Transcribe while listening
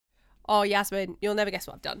Oh, Yasmin, you'll never guess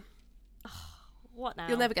what I've done. What now?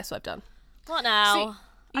 You'll never guess what I've done. What now? See,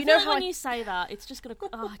 I feel like when you say that, it's just going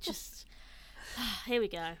to... Here we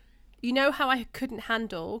go. You know how I couldn't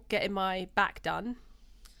handle getting my back done?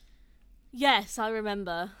 Yes, I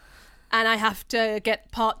remember. And I have to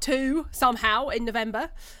get part 2 somehow in November.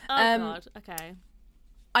 Oh, God. Okay.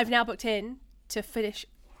 I've now booked in to finish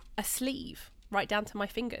a sleeve right down to my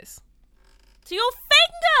fingers. To your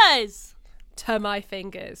fingers! To my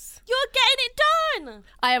fingers. You're getting it done!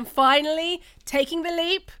 I am finally taking the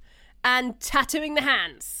leap and tattooing the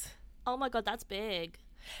hands. Oh my God, that's big.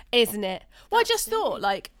 Isn't it? Well, I just big. thought,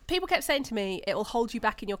 like, people kept saying to me, it will hold you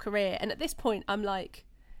back in your career. And at this point, I'm like,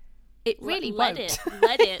 it really Let won't.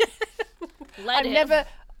 Let it.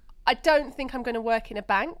 I don't think I'm going to work in a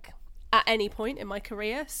bank at any point in my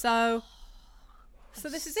career. So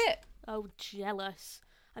this is it. Oh, jealous.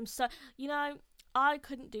 I'm so... I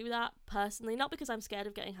couldn't do that personally. Not because I'm scared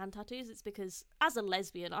of getting hand tattoos. It's because, as a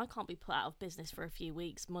lesbian, I can't be put out of business for a few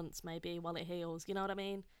weeks, months maybe, while it heals. You know what I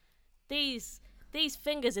mean? These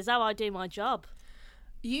fingers is how I do my job.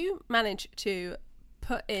 You manage to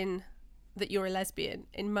put in that you're a lesbian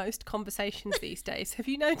in most conversations these days. Have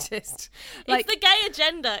you noticed? It's the gay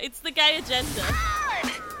agenda. It's the gay agenda.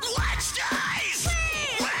 Let's dice!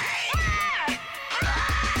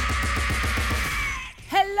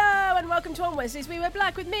 Hello and welcome to On Wednesdays We Wear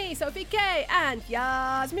Black with me, Sophie K, and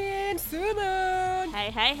Yasmin Suman.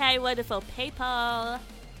 Hey, wonderful people.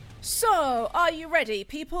 So, are you ready,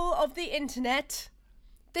 people of the internet?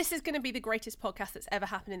 This is going to be the greatest podcast that's ever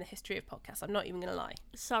happened in the history of podcasts. I'm not even going to lie.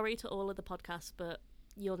 Sorry to all of the podcasts, but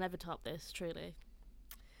you'll never top this, truly.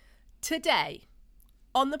 Today,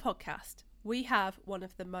 on the podcast, we have one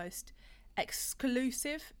of the most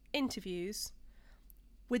exclusive interviews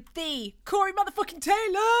with the Corey motherfucking Taylor.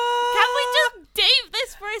 Can we just deep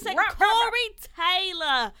this for a second? Corey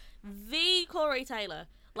Taylor. The Corey Taylor.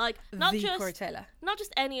 Like, not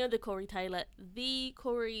just any other Corey Taylor, the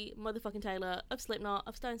Corey motherfucking Taylor of Slipknot,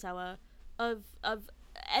 of Stone Sour, of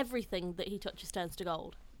everything that he touches turns to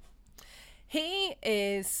gold. He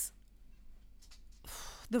is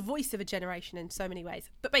the voice of a generation in so many ways.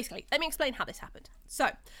 But basically, let me explain how this happened.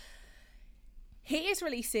 So, he is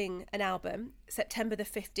releasing an album September the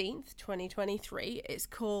 15th, 2023. It's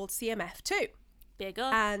called CMF2. Big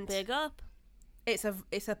up. And big up. It's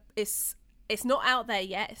not out there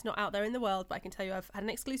yet. It's not out there in the world, but I can tell you I've had an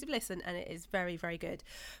exclusive listen and it is very, very good.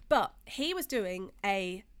 But he was doing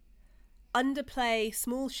a underplay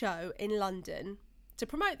small show in London to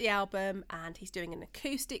promote the album, and he's doing an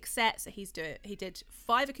acoustic set. So he did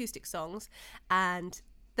 5 acoustic songs and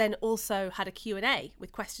then also had a Q&A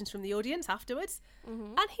with questions from the audience afterwards.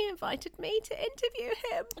 Mm-hmm. And he invited me to interview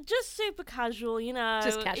him. Just super casual,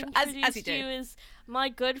 Just casual, as you do. As my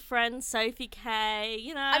good friend Sophie K,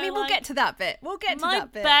 I mean, we'll get to that bit. My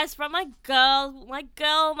best friend, my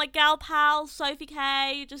gal pal, Sophie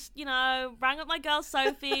K, just, rang up my girl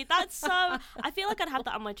Sophie. That's so... I feel like I'd have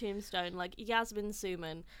that on my tombstone, like Yasmin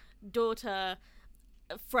Suman, daughter,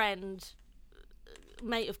 friend,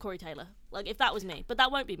 mate of Corey Taylor. Like, if that was me. But that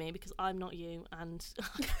won't be me because I'm not you, and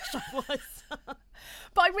I was.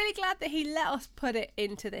 But I'm really glad that he let us put it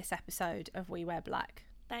into this episode of We Wear Black.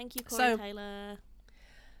 Thank you, Corey Taylor.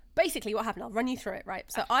 Basically, what happened, I'll run you through it, right?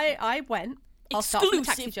 So I went... I'll start from the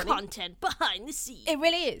taxi Exclusive journey. content behind the scenes. It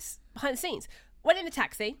really is. Behind the scenes. Went in the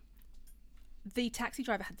taxi. The taxi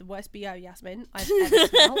driver had the worst BO, Yasmin, I've ever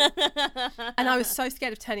smelled. And I was so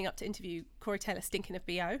scared of turning up to interview Corey Taylor stinking of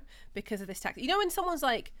BO because of this taxi. You know when someone's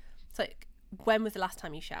like... It's like, when was the last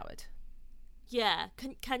time you showered? Yeah.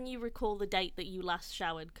 Can you recall the date that you last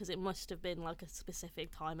showered? Because it must have been like a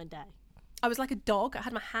specific time and day. I was like a dog. I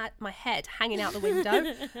had my head hanging out the window,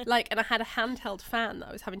 and I had a handheld fan that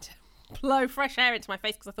I was having to blow fresh air into my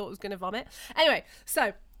face because I thought I was going to vomit. Anyway,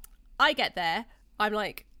 so I get there. I'm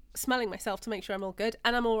like smelling myself to make sure I'm all good,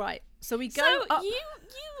 and I'm all right. So we go up.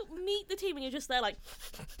 You meet the team and you're just there like,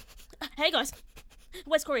 hey guys,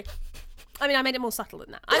 where's Corey? I mean, I made it more subtle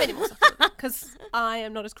than that. Because I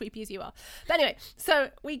am not as creepy as you are. But anyway, so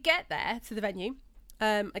we get there to the venue.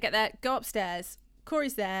 I get there, go upstairs.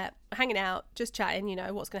 Corey's there, hanging out, just chatting,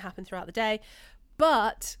 what's going to happen throughout the day.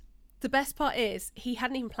 But the best part is he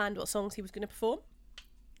hadn't even planned what songs he was going to perform.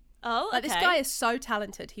 Oh, okay. Like, this guy is so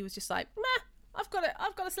talented. He was just like, meh, I've got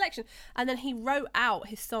a selection. And then he wrote out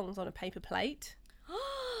his songs on a paper plate.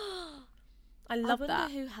 I love that. I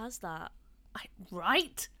wonder who has that.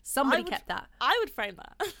 Right? Somebody kept that. I would frame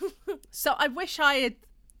that. So I wish I had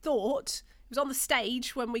thought, it was on the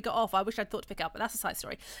stage when we got off, I wish I'd thought to pick up, but that's a side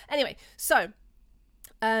story. Anyway, so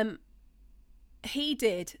he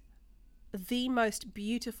did the most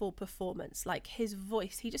beautiful performance. Like, his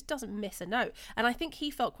voice, he just doesn't miss a note. And I think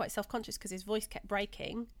he felt quite self-conscious because his voice kept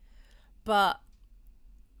breaking, but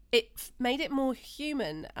it made it more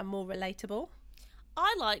human and more relatable.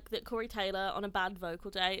 I like that Corey Taylor on a bad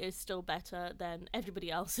vocal day is still better than everybody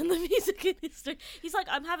else in the music industry. He's like,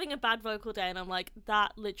 I'm having a bad vocal day, and I'm like,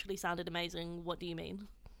 that literally sounded amazing. What do you mean?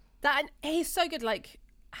 That, and he's so good. Like,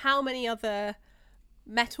 how many other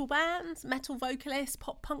metal bands, metal vocalists,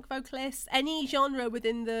 pop punk vocalists, any genre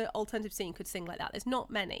within the alternative scene could sing like that? There's not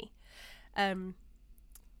many. So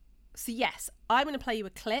yes, I'm going to play you a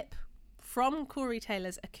clip from Corey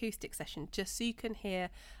Taylor's acoustic session just so you can hear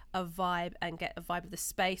a vibe and get a vibe of the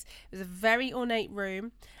space. It was a very ornate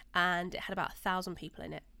room and it had about 1,000 people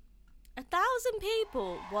in it. 1,000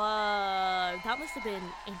 people? Whoa, that must have been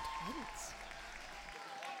intense.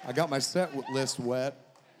 I got my set list wet.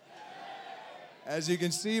 As you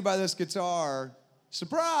can see by this guitar,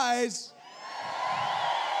 surprise!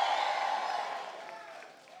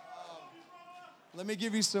 Let me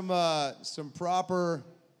give you some proper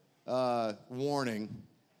warning.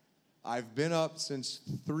 I've been up since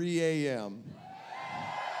 3 a.m.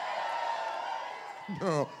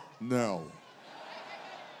 No.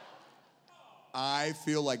 I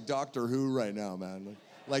feel like Doctor Who right now, man.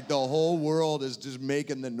 Like the whole world is just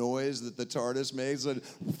making the noise that the TARDIS makes. And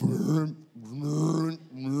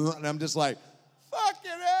I'm just like,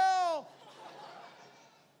 fucking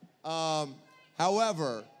hell.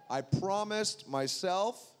 However, I promised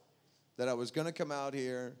myself that I was going to come out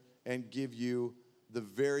here and give you the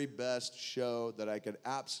very best show that I could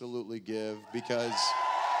absolutely give, because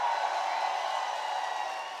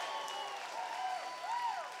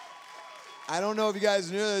I don't know if you guys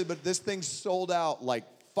knew this, but this thing sold out like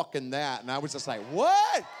fucking that. And I was just like,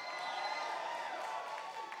 what?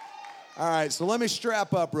 All right, so let me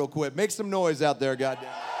strap up real quick. Make some noise out there, goddamn.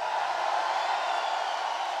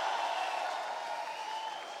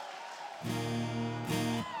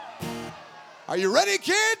 Are you ready,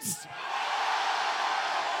 kids?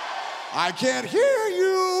 I can't hear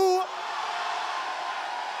you.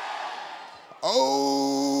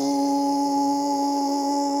 Oh,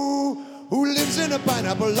 who lives in a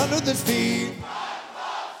pineapple under the sea?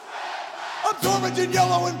 Orange and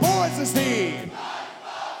yellow and poison seed.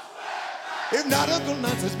 If not Uncle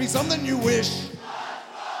Nonsense be something you wish,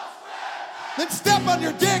 then step on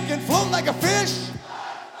your dick and float like a fish.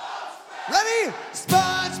 Ready?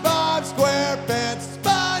 SpongeBob SquarePants,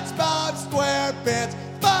 SpongeBob SquarePants,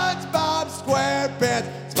 SpongeBob SquarePants,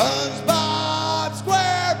 SpongeBob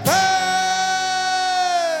SquarePants.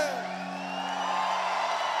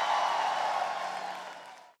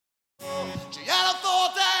 Gianna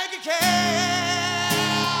thought that you cares.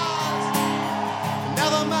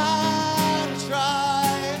 Never mind,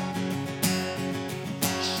 try.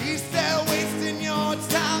 She said wasting your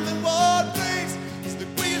time in one place is the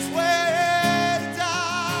quickest way to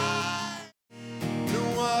die. No,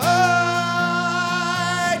 I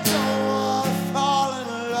don't want to fall in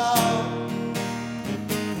love.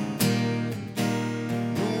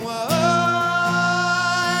 No, I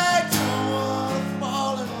don't want to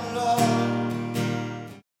fall in love.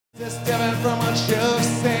 Just stepping from a shelf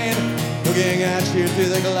sand, looking at you through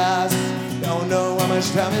the glass. Don't know how much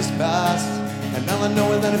time has passed, and all I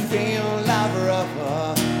know is that I feel like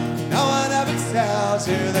forever. No one ever tells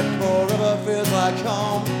you that forever feels like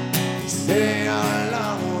home. Sitting all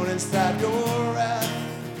alone inside your head.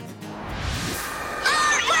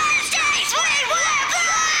 On Wednesdays, we wear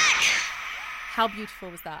black! How beautiful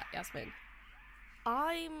was that, Yasmin?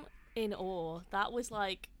 I'm in awe. That was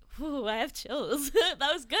like, whew, I have chills.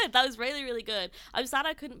 That was good. That was really, really good. I'm sad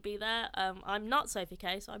I couldn't be there. I'm not Sophie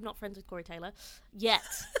K, so I'm not friends with Corey Taylor yet.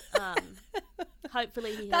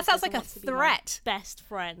 Hopefully he That sounds like a threat. Best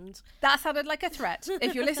friend. That sounded like a threat.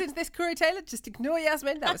 If you're listening to this, Corey Taylor, just ignore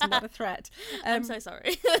Yasmin. That was not a threat. I'm so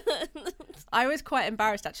sorry. I was quite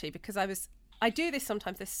embarrassed actually because I do this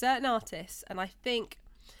sometimes. There's certain artists, and I think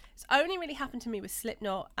it's only really happened to me with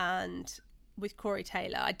Slipknot and with Corey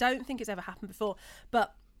Taylor. I don't think it's ever happened before,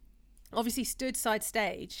 but obviously stood side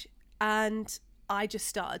stage and I just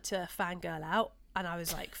started to fangirl out, and I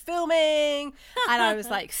was like filming and I was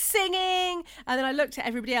like singing, and then I looked at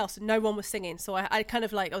everybody else and no one was singing, so I kind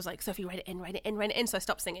of like, I was like, Sophie, write it in, so I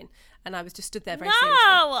stopped singing and I was just stood there very seriously.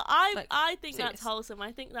 I think serious. that's wholesome.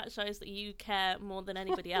 I think that shows that you care more than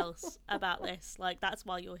anybody else about this. Like, that's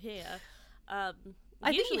why you're here. I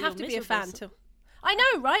think you have to be a miserable, fan to. I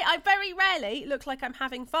know, right? I very rarely look like I'm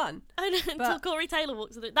having fun. I know, until But- Corey Taylor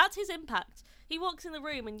walks in the. That's his impact. He walks in the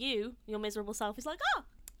room and your miserable self, is like, oh.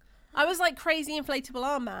 I was like crazy inflatable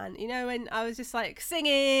arm man, you know, and I was just like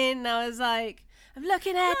singing. I was like, I'm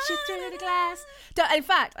looking at you through the glass. In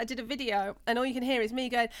fact, I did a video, and all you can hear is me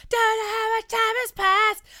going, don't know how much time has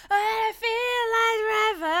passed, or I feel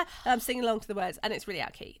like forever. And I'm singing along to the words, and it's really out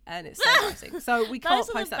of key, and it's so embarrassing. So we can't Those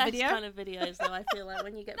are post the that best video. kind of videos, though. I feel like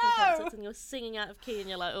when you get from concerts and you're singing out of key, and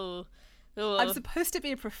you're like, oh. I'm supposed to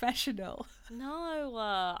be a professional. No,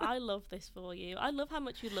 I love this for you. I love how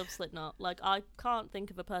much you love Slipknot. Like, I can't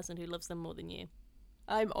think of a person who loves them more than you.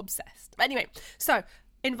 I'm obsessed. But anyway, so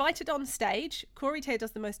invited on stage, Corey Taylor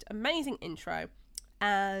does the most amazing intro,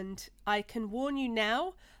 and I can warn you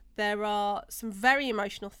now, there are some very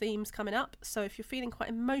emotional themes coming up. So if you're feeling quite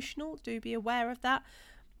emotional, do be aware of that.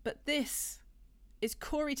 But this is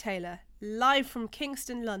Corey Taylor live from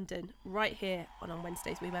Kingston, London, right here on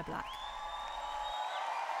Wednesdays We Wear Black.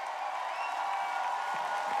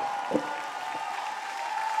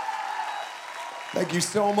 Thank you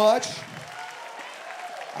so much.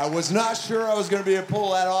 I was not sure I was going to be able to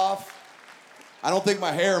pull that off. I don't think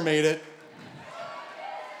my hair made it.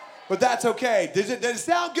 But that's okay. Did it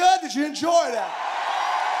sound good? Did you enjoy that?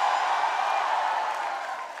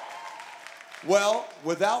 Well,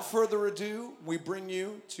 without further ado, we bring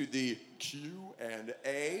you to the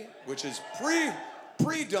Q&A, which is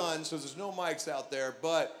pre-done, so there's no mics out there.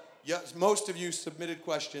 But yes, most of you submitted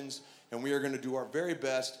questions, and we are going to do our very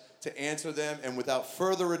best to answer them. And without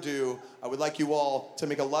further ado, I would like you all to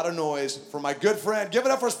make a lot of noise for my good friend. Give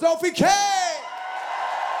it up for Sophie K!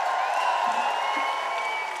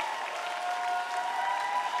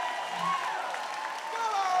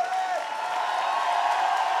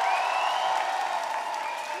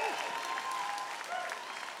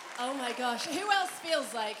 Oh my gosh, who else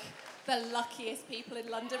feels like the luckiest people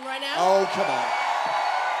in London right now? Oh, come on.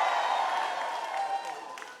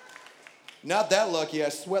 Not that lucky. I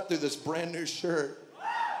sweat through this brand new shirt.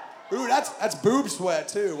 Ooh, that's boob sweat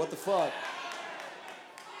too. What the fuck?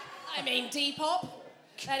 I mean, Depop?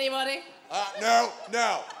 Anybody? No.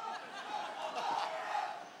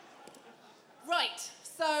 Right,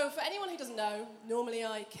 so for anyone who doesn't know, normally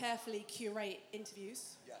I carefully curate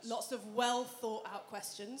interviews. Yes. Lots of well thought out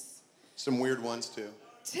questions. Some weird ones too.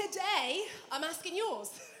 Today, I'm asking yours.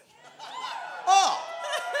 Oh!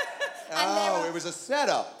 And It was a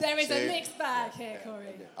setup. There is See? a mixed bag here,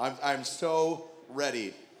 Corey. I'm so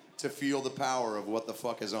ready to feel the power of what the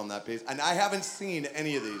fuck is on that page. And I haven't seen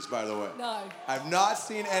any of these, by the way. No. I've not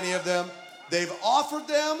seen any of them. They've offered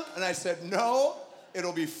them, and I said, no,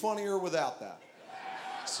 it'll be funnier without that.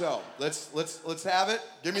 So, let's have it.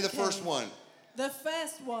 Give me the first one. The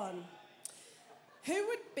first one. Who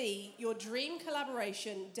would be your dream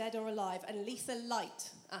collaboration, dead or alive? And Lisa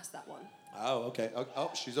Light asked that one. Oh, okay. Oh,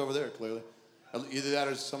 she's over there, clearly. Either that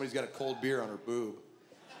or somebody's got a cold beer on her boob.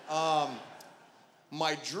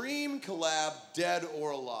 My dream collab, dead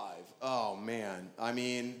or alive. Oh, man. I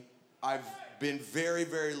mean, I've been very,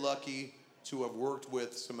 very lucky to have worked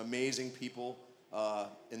with some amazing people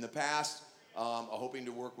in the past. I'm hoping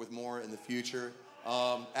to work with more in the future.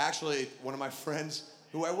 Actually, one of my friends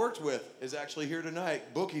who I worked with is actually here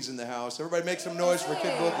tonight. Bookie's in the house. Everybody make some noise for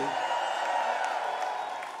Kid Bookie.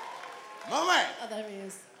 My man. Oh, there he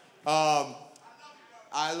is.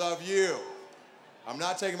 I love you. I'm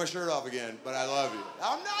not taking my shirt off again, but I love you.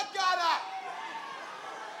 I'm not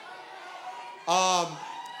gonna.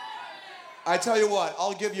 I tell you what,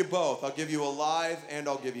 I'll give you both. I'll give you alive and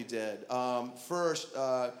I'll give you dead. First,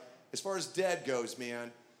 as far as dead goes,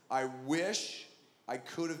 man, I wish I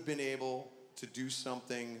could have been able to do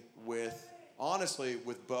something with, honestly,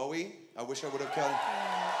 with Bowie. I wish I would have kept.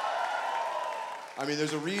 I mean,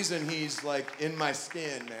 there's a reason he's like in my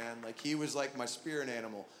skin, man. Like he was like my spirit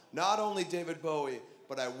animal. Not only David Bowie,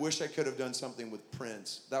 but I wish I could have done something with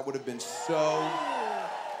Prince. That would have been so.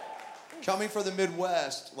 Coming from the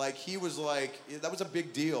Midwest, like he was like, that was a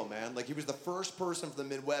big deal, man. Like he was the first person from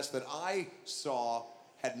the Midwest that I saw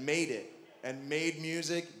had made it and made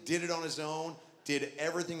music, did it on his own, did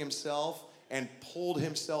everything himself, and pulled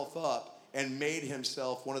himself up and made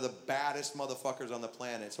himself one of the baddest motherfuckers on the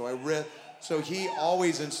planet. So he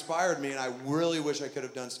always inspired me, and I really wish I could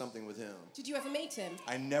have done something with him. Did you ever meet him?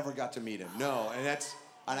 I never got to meet him, no. And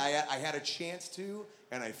I had a chance to,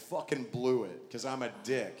 and I fucking blew it, because I'm a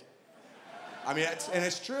dick. I mean,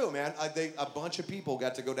 it's true, man. A bunch of people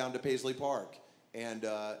got to go down to Paisley Park, and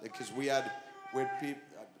because we had people.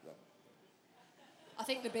 I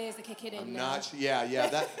think the beers are kicking in I'm now. not. Yeah.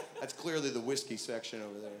 That's clearly the whiskey section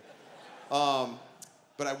over there.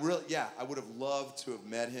 But I would have loved to have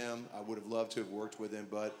met him. I would have loved to have worked with him.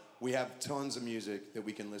 But we have tons of music that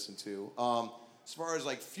we can listen to. As far as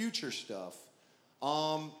like future stuff,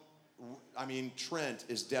 I mean, Trent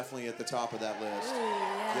is definitely at the top of that list. Ooh,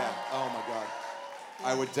 yeah. Yeah. Oh my God.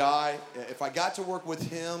 I would die. If I got to work with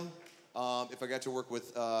him, if I got to work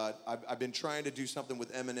with, I've been trying to do something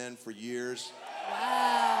with Eminem for years.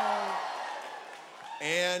 Wow.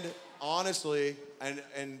 And honestly,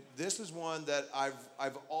 and this is one that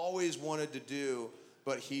I've always wanted to do,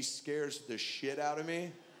 but he scares the shit out of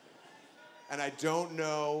me. And I don't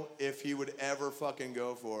know if he would ever fucking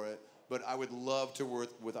go for it, but I would love to work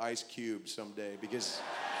with Ice Cube someday because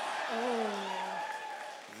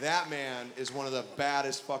that man is one of the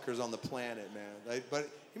baddest fuckers on the planet, man. But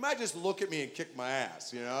he might just look at me and kick my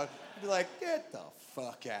ass, you know? He'd be like, get the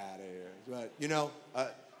fuck out of here. But, you know,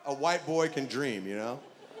 a white boy can dream, you know?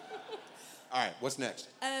 All right, what's next?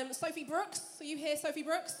 Sophie Brooks. Are you here, Sophie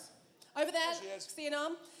Brooks? Over there, There she is. see an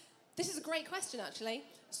arm. This is a great question, actually.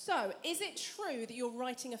 So, is it true that you're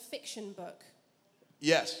writing a fiction book?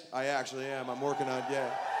 Yes, I actually am. I'm working on,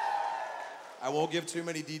 I won't give too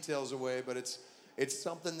many details away, but it's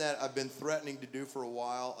something that I've been threatening to do for a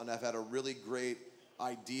while, and I've had a really great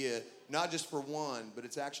idea, not just for one, but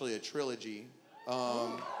it's actually a trilogy.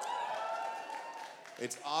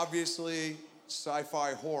 It's obviously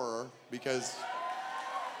sci-fi horror because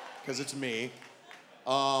it's me.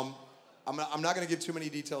 I'm not going to give too many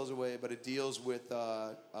details away, but it deals with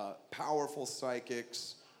powerful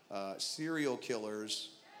psychics, serial killers,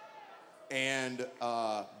 and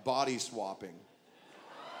body swapping.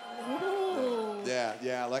 Ooh.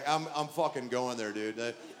 Yeah, like I'm fucking going there,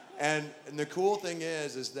 dude. And the cool thing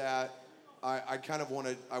is that I kind of want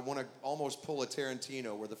to almost pull a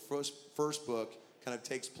Tarantino, where the first book kind of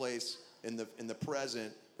takes place in the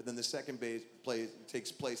present, but then the second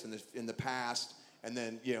takes place in the past, and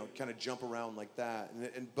then kind of jump around like that.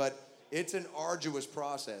 But it's an arduous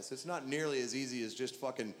process. It's not nearly as easy as just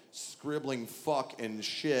fucking scribbling fuck and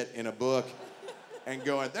shit in a book and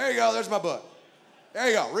going, there you go, there's my book. There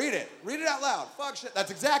you go, read it out loud. Fuck shit.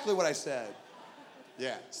 That's exactly what I said.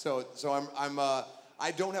 Yeah. So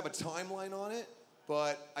I don't have a timeline on it,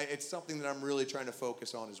 but it's something that I'm really trying to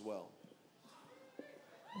focus on as well.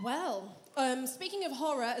 Well, speaking of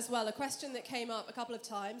horror as well, a question that came up a couple of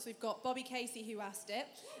times. We've got Bobby Casey who asked it,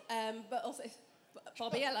 but also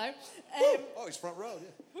Bobby, hello. Oh, he's front row.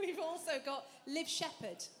 Yeah. We've also got Liv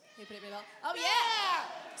Shepherd who put it in. Oh yeah.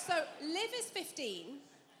 So Liv is 15,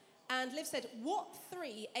 and Liv said, "What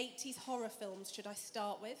 3 80s horror films should I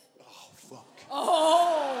start with?" Oh fuck.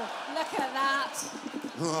 Oh, look at that.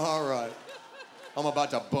 All right. I'm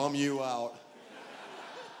about to bum you out.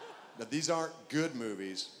 Now, these aren't good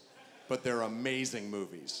movies, but they're amazing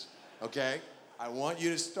movies, okay? I want you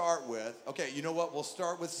to start with, okay, you know what? We'll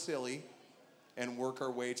start with silly and work our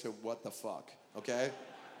way to what the fuck, okay?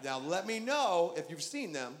 Now, let me know if you've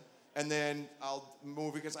seen them, and then I'll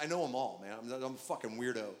move, because I know them all, man. I'm a fucking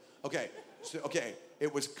weirdo. Okay,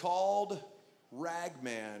 it was called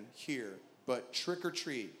Ragman here, but Trick or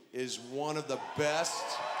Treat is one of the best.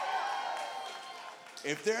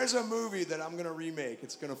 If there's a movie that I'm gonna remake,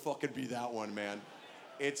 it's gonna fucking be that one, man.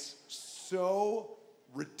 It's so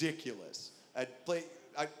ridiculous. I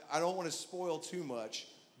don't want to spoil too much,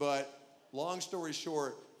 but long story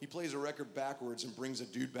short, he plays a record backwards and brings a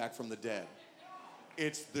dude back from the dead.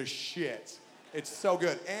 It's the shit. It's so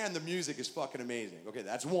good, and the music is fucking amazing. Okay,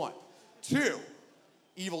 that's 1. 2,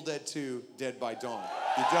 Evil Dead 2, Dead by Dawn.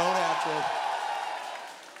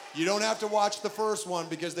 You don't have to watch the first one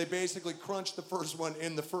because they basically crunched the first one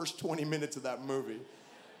in the first 20 minutes of that movie.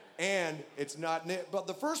 And it's not, but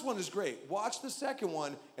the first one is great. Watch the second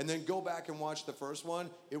one and then go back and watch the first one.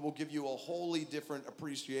 It will give you a wholly different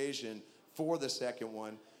appreciation for the second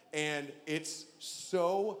one. And it's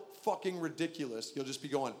so fucking ridiculous. You'll just be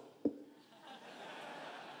going.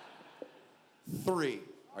 3.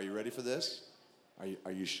 Are you ready for this?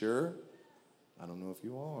 Are you sure? I don't know if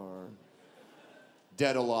you are.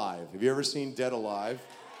 Dead Alive. Have you ever seen Dead Alive?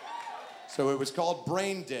 So it was called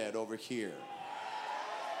Brain Dead over here.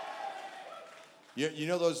 You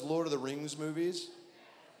know those Lord of the Rings movies?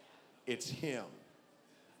 It's him.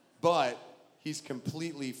 But he's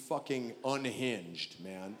completely fucking unhinged,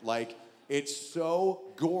 man. Like, it's so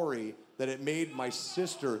gory that it made my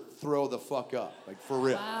sister throw the fuck up. Like, for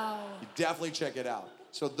real. Wow. You definitely check it out.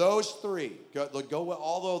 So those 3, go with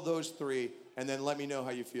all of those 3, and then let me know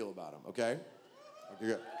how you feel about them, okay? Okay,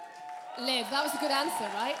 good. Liv, that was a good answer,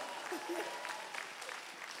 right?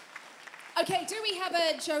 Okay, do we have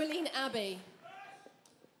a Jolene Abbey?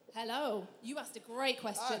 Hello. You asked a great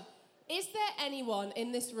question. Hi. Is there anyone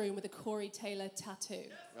in this room with a Corey Taylor tattoo?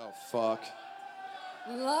 Oh, fuck.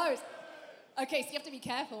 Loads. Okay, so you have to be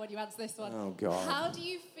careful when you answer this one. Oh, God. How do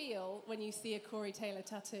you feel when you see a Corey Taylor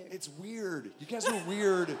tattoo? It's weird. You guys are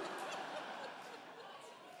weird.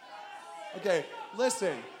 Okay,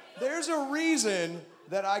 listen. There's a reason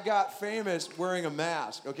that I got famous wearing a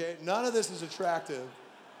mask, okay? None of this is attractive.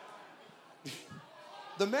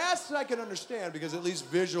 The masks I can understand because at least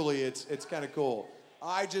visually it's kind of cool.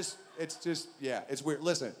 It's weird.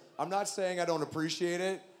 Listen, I'm not saying I don't appreciate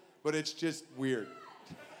it, but it's just weird.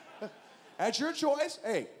 That's your choice.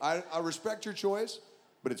 Hey, I respect your choice,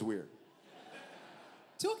 but it's weird.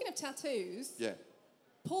 Talking of tattoos, Yeah.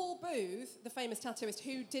 Paul Booth, the famous tattooist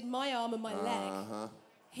who did my arm and my leg,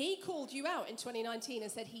 he called you out in 2019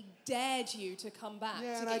 and said he dared you to come back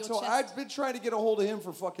Yeah, to and get your chest. I've been trying to get a hold of him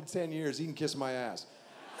for fucking 10 years. He can kiss my ass.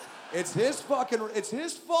 It's his fault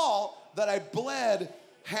that I bled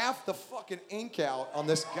half the fucking ink out on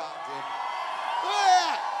this goddamn. Look at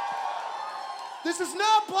that! This is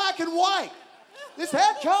not black and white. This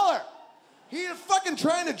had color. He is fucking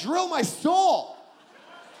trying to drill my soul.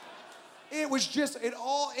 It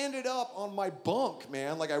all ended up on my bunk,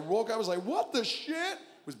 man. Like I woke up, I was like, what the shit?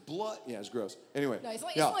 It was blood. Yeah, it's gross. Anyway. No, it's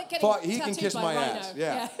like getting he can tattooed kiss by my a rhino. ass.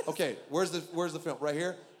 Yeah. Yeah. Okay, where's the film? Right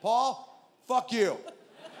here? Paul, fuck you.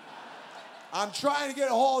 I'm trying to get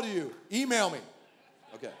a hold of you. Email me.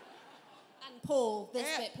 Okay. And Paul, this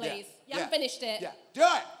bit, please. You haven't finished it. Yeah, do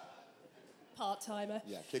it. Part-timer.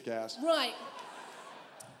 Yeah, kick ass. Right.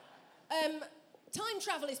 Time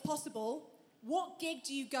travel is possible. What gig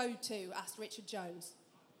do you go to? Asked Richard Jones.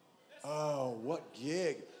 Oh, what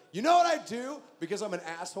gig? You know what I'd do? Because I'm an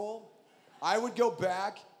asshole, I would go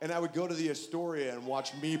back and I would go to the Astoria and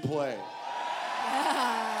watch me play.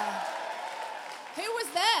 Who was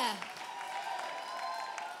there?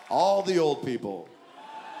 All the old people.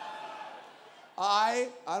 I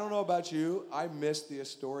don't know about you, I miss the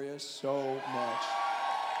Astoria so much.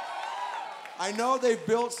 I know they've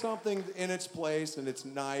built something in its place and it's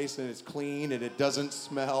nice and it's clean and it doesn't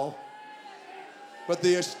smell. But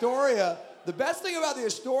the Astoria, the best thing about the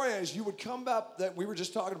Astoria is you would come up, we were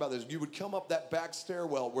just talking about this, you would come up that back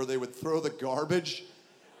stairwell where they would throw the garbage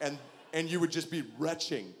and you would just be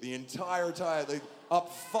retching the entire time.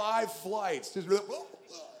 Up 5 flights, just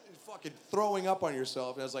fucking throwing up on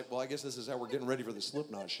yourself. And I was like, well, I guess this is how we're getting ready for the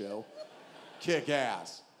Slipknot show. Kick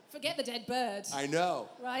ass. Forget the dead bird. I know.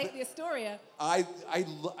 Right? The Astoria. I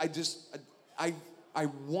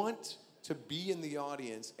want to be in the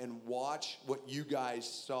audience and watch what you guys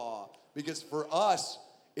saw. Because for us,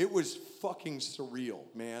 it was fucking surreal,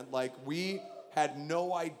 man. Like, we had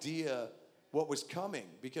no idea what was coming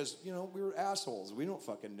because, we were assholes. We don't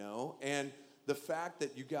fucking know. And the fact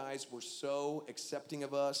that you guys were so accepting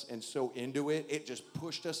of us and so into it, it just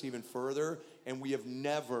pushed us even further. And we have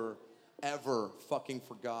never, ever fucking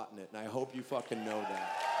forgotten it. And I hope you fucking know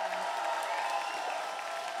that.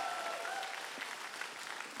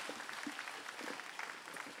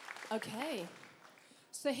 Okay.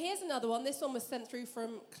 So here's another one. This one was sent through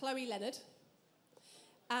from Chloe Leonard.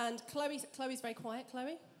 And Chloe's very quiet.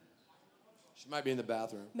 Chloe? She might be in the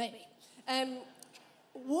bathroom. Maybe.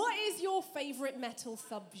 What is your favorite metal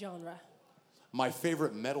subgenre? My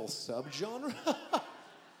favorite metal subgenre?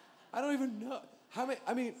 I don't even know.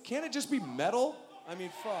 Can't it just be metal?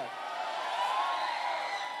 Fuck.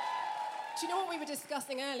 Do you know what we were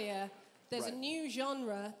discussing earlier? There's Right. a new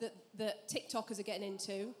genre that TikTokers are getting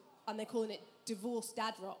into, and they're calling it divorced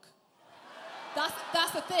dad rock.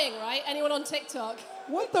 That's the thing, right? Anyone on TikTok?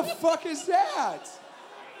 What the fuck is that?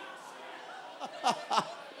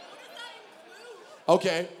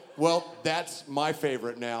 Okay, well, that's my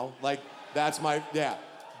favorite now. That's my,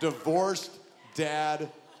 divorced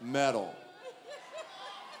dad metal.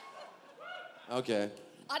 Okay.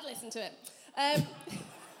 I'd listen to it.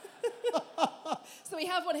 So we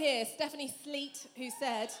have one here, Stephanie Sleet, who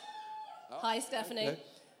said, hi, Stephanie. Okay.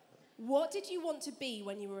 What did you want to be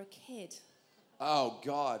when you were a kid? Oh,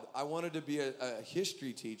 God. I wanted to be a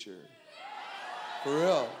history teacher. For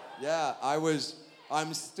real. Yeah,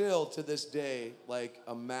 I'm still, to this day,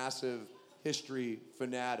 a massive history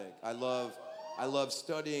fanatic. I love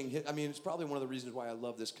studying. It's probably one of the reasons why I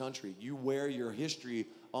love this country. You wear your history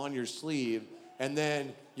on your sleeve, and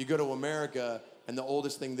then you go to America, and the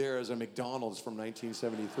oldest thing there is a McDonald's from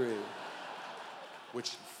 1973, which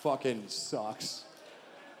fucking sucks.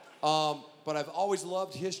 But I've always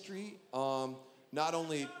loved history. Not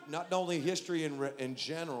only history in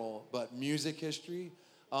general, but music history.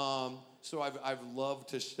 So I've loved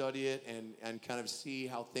to study it and kind of see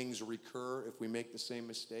how things recur if we make the same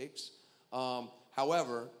mistakes.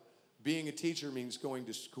 However, being a teacher means going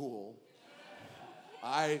to school.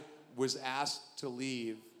 I was asked to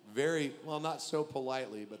leave not so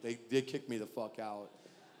politely, but they did kick me the fuck out.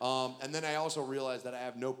 And then I also realized that I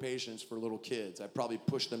have no patience for little kids. I probably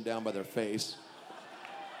pushed them down by their face.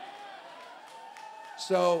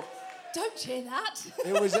 So Don't cheer that.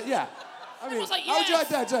 It was, yeah. I mean, Everyone's like, how would you like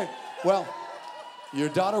yes. that? Say, well, your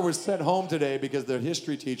daughter was sent home today because the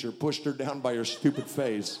history teacher pushed her down by her stupid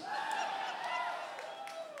face.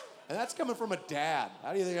 And that's coming from a dad.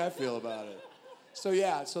 How do you think I feel about it? So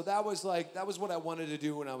yeah, so that was what I wanted to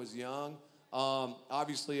do when I was young.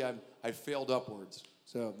 Obviously, I failed upwards.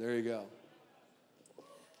 So there you go.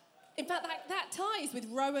 In fact, that ties with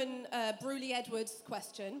Rowan Bruley Edwards'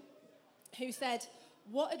 question, who said,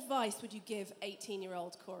 what advice would you give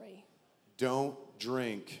 18-year-old Corey? Don't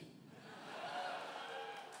drink.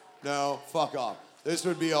 No, fuck off. This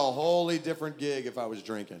would be a wholly different gig if I was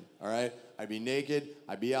drinking, all right? I'd be naked,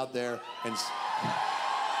 I'd be out there, and... That's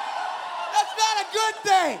not a good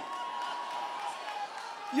thing!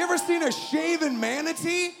 You ever seen a shaven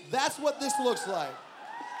manatee? That's what this looks like.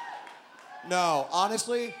 No,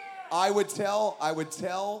 honestly, this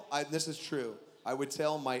is true, I would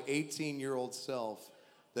tell my 18-year-old self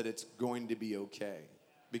that it's going to be okay.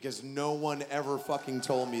 Because no one ever fucking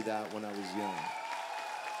told me that when I was young.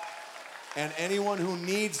 And anyone who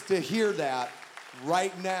needs to hear that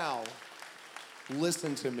right now,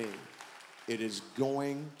 listen to me. It is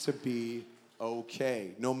going to be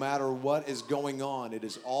okay. No matter what is going on, it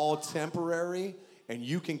is all temporary, and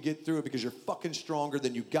you can get through it because you're fucking stronger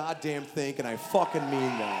than you goddamn think, and I fucking mean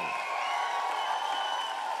that.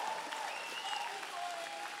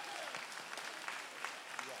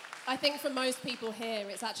 I think for most people here,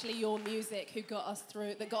 it's actually your music that got us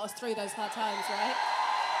through those hard times, right?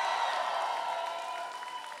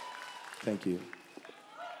 Thank you.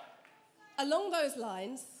 Along those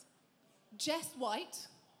lines, Jess White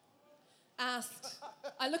asked,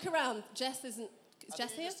 I look around, Jess isn't, is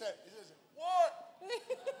Jess here?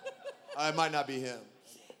 It might not be him.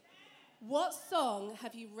 What song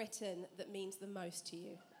have you written that means the most to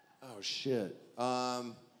you? Oh, shit. I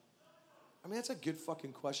mean, that's a good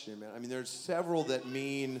fucking question, man. I mean, there's several that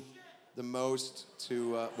mean the most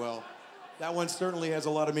to, well, that one certainly has a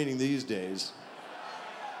lot of meaning these days.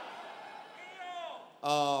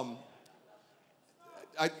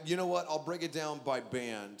 You know what? I'll break it down by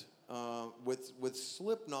band. With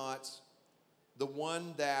Slipknot, the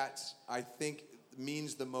one that I think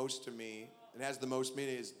means the most to me and has the most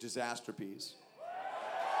meaning is Disaster Piece.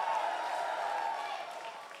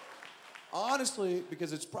 Honestly,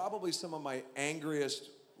 because it's probably some of my angriest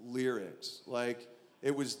lyrics. Like,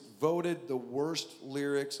 it was voted the worst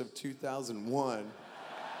lyrics of 2001.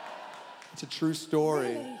 It's a true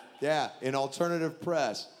story. Really? Yeah, in alternative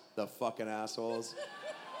press. The fucking assholes.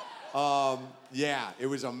 Yeah, it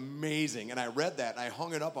was amazing. And I read that and I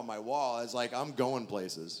hung it up on my wall. I was like, I'm going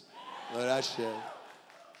places. Look at that shit.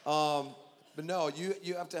 But no,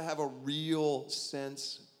 you have to have a real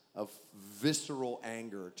sense of visceral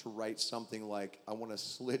anger to write something like, I want to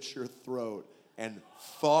slit your throat and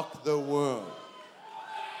fuck the wound.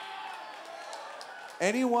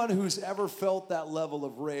 Anyone who's ever felt that level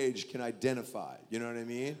of rage can identify, you know what I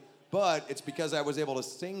mean? But it's because I was able to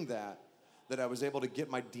sing that I was able to get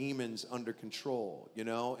my demons under control, you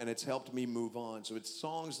know? And it's helped me move on. So it's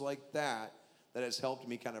songs like that that has helped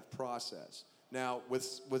me kind of process. Now,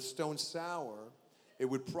 with Stone Sour, it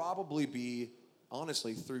would probably be,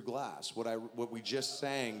 honestly, Through Glass, what we just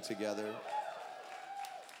sang together.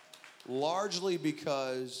 Largely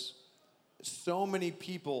because so many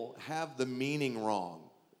people have the meaning wrong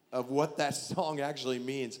of what that song actually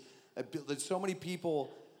means. So many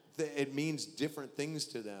people, it means different things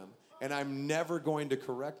to them, and I'm never going to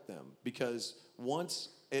correct them because once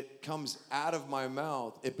it comes out of my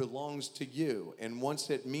mouth, it belongs to you, and once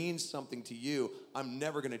it means something to you, I'm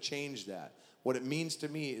never going to change that. What it means to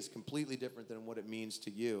me is completely different than what it means to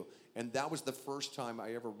you, and that was the first time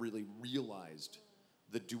I ever really realized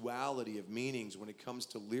the duality of meanings when it comes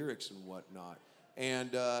to lyrics and whatnot.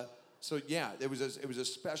 And so yeah, it was a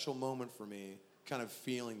special moment for me, kind of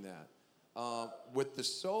feeling that. With the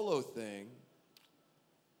solo thing,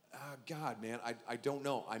 God, man, I don't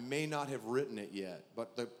know. I may not have written it yet,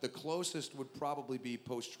 but the closest would probably be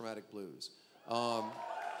Post-Traumatic Blues.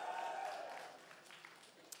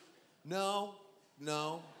 No.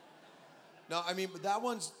 I mean, but that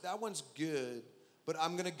one's good. But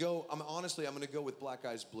I'm gonna go with Black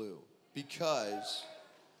Eyes Blue because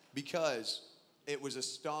it was a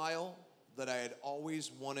style that I had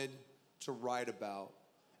always wanted to write about.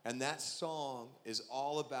 And that song is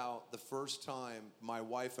all about the first time my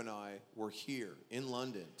wife and I were here in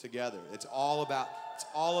London together. It's all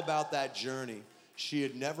about that journey. She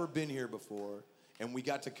had never been here before, and we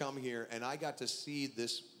got to come here, and I got to see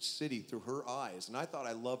this city through her eyes. And I thought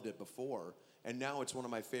I loved it before, and now it's one of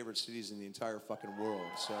my favorite cities in the entire fucking world.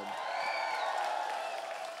 So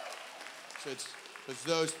It's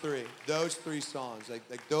those three songs.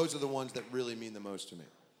 Like those are the ones that really mean the most to me.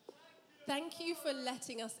 Thank you for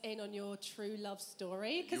letting us in on your true love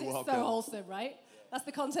story, because You're it's welcome. so wholesome, right? That's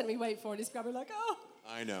the content we wait for, and Instagram, we're like, oh.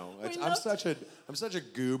 I know. We I'm loved- such a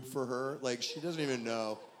goob for her. Like she doesn't even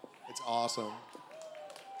know. It's awesome.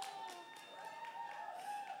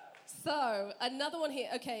 So, another one here.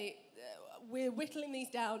 Okay, we're whittling these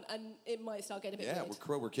down, and it might start getting a bit Yeah,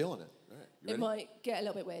 weird. we're killing it. All right, you It ready? might get a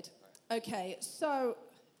little bit weird. Okay, so,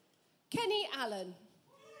 Kenny Allen.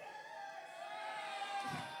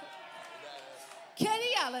 Kenny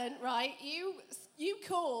Allen, right, you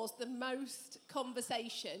caused the most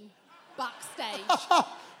conversation backstage.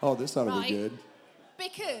 Oh, this ought to Right. be good.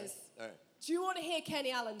 Because, All right. do you want to hear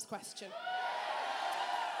Kenny Allen's question?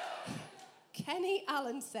 Kenny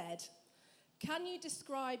Allen said, can you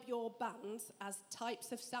describe your bands as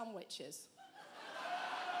types of sandwiches?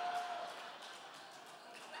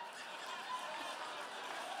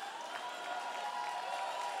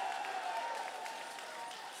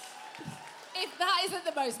 If that isn't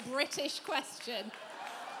the most British question.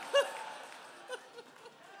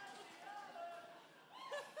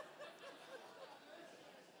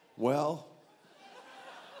 Well,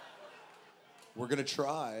 we're gonna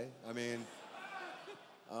try. I mean,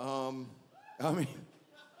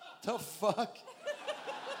 the fuck?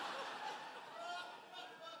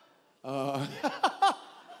 That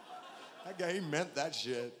guy, he meant that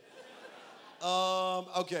shit.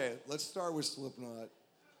 Okay, let's start with Slipknot.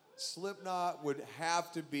 Slipknot would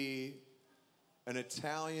have to be an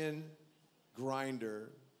Italian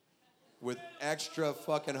grinder with extra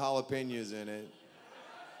fucking jalapenos in it.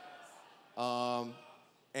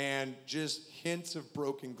 And just hints of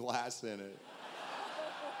broken glass in it.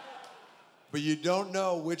 But you don't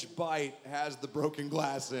know which bite has the broken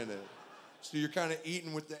glass in it. So you're kind of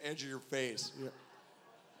eating with the edge of your face. Yeah.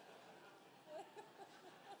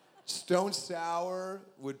 Stone Sour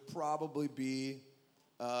would probably be,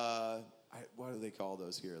 what do they call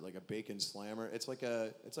those here? Like a bacon slammer? It's like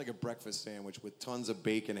a breakfast sandwich with tons of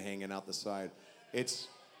bacon hanging out the side. It's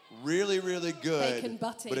really, really good. Bacon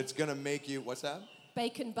butty. But it's gonna make you, what's that?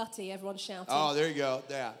 Bacon butty, everyone's shouting. Oh, there you go.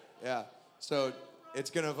 Yeah. So it's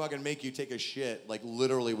gonna fucking make you take a shit, like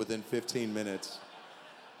literally within 15 minutes.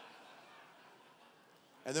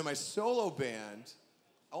 And then my solo band,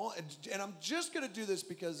 and I'm just gonna do this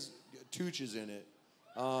because Tooch is in it.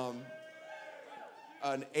 An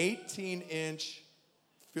 18-inch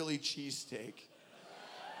Philly cheesesteak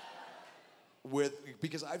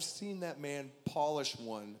because I've seen that man polish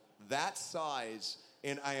one that size,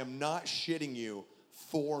 and I am not shitting you,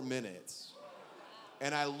 4 minutes.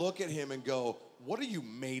 And I look at him and go, what are you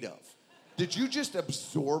made of? Did you just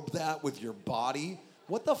absorb that with your body?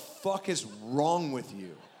 What the fuck is wrong with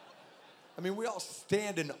you? I mean, we all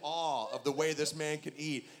stand in awe of the way this man can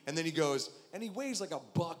eat. And then he goes, and he weighs like a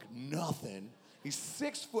buck nothing. He's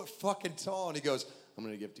 6 foot fucking tall, and he goes, I'm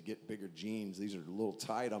gonna have to get bigger jeans. These are a little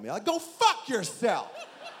tight on me. I'm like, go fuck yourself.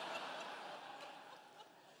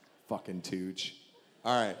 Fucking Tooch.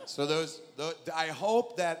 All right, so those, I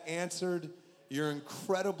hope that answered your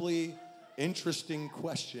incredibly interesting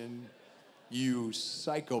question, you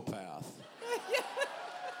psychopath.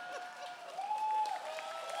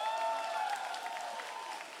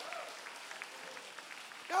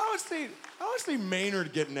 I want to see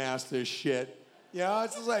Maynard getting asked this shit. Yeah,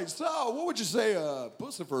 it's just like, so what would you say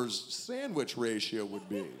Pussifer's sandwich ratio would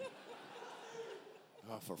be?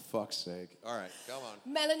 Oh, for fuck's sake. All right, come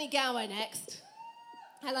on. Melanie Gower next.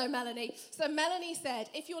 Hello, Melanie. So Melanie said,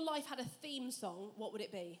 if your life had a theme song, what would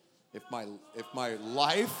it be? If my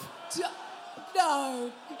life?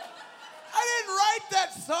 No. I didn't write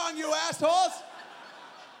that song, you assholes.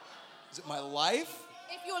 Is it my life?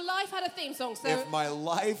 If your life had a theme song, so If my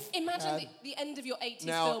life imagine had... the end of your 80s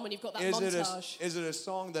Now, film when you've got that is montage. is it a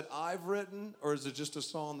song that I've written, or is it just a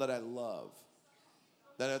song that I love?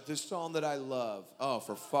 This song that I love. Oh,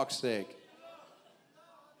 for fuck's sake.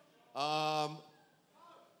 I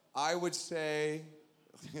would say,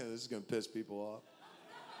 this is gonna piss people off.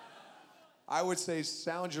 I would say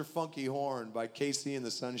 "Sound Your Funky Horn" by KC and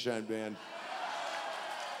the Sunshine Band.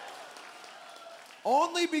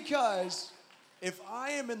 Only because if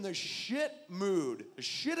I am in the shit mood, the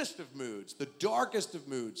shittest of moods, the darkest of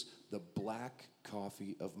moods, the black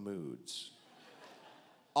coffee of moods,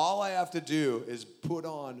 all I have to do is put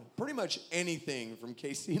on pretty much anything from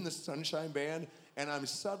KC and the Sunshine Band, and I'm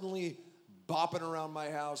suddenly bopping around my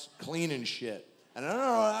house, cleaning shit. And I don't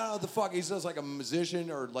know what the fuck he says, like a musician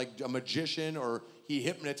or like a magician, or he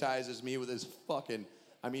hypnotizes me with his fucking,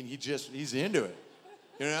 I mean, he's into it.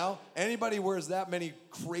 You know? Anybody wears that many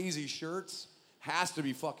crazy shirts has to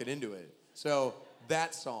be fucking into it. So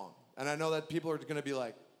That song. And I know that people are going to be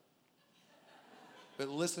like, but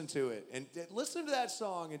listen to it. And listen to that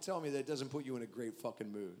song and tell me that it doesn't put you in a great fucking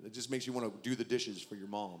mood. It just makes you want to do the dishes for your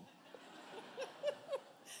mom.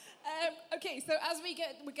 Okay, so as we're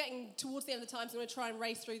getting towards the end of the time, so I'm going to try and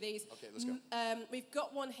race through these. Okay, let's go. We've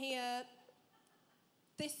got one here.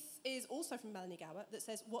 This is also from Melanie Gower that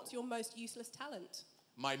says, what's your most useless talent?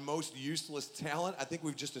 My most useless talent? I think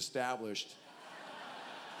we've just established.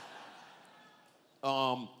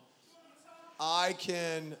 I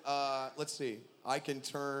can, let's see. I can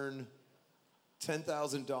turn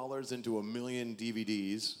 $10,000 into 1 million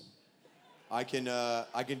DVDs. I can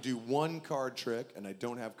do one card trick, and I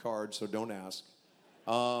don't have cards, so don't ask.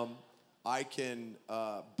 I can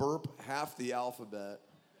burp half the alphabet.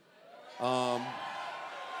 Oh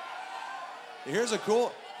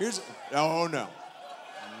no.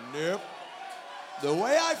 Nope. The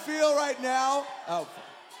way I feel right now,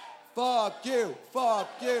 fuck you, fuck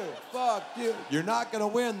you, fuck you. You're not gonna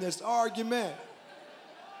win this argument.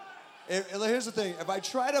 Here's the thing, if I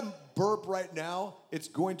try to burp right now, it's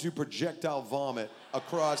going to projectile vomit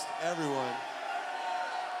across everyone.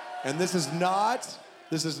 And this is not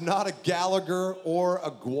a Gallagher or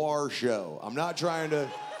a Guar show. I'm not trying to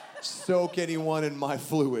soak anyone in my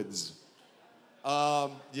fluids.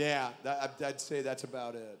 Yeah, I'd say that's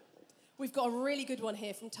about it. We've got a really good one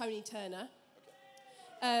here from Tony Turner.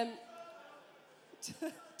 Tony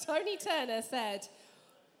Turner said,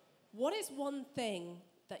 what is one thing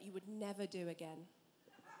that you would never do again?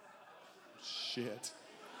 Shit.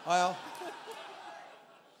 Well,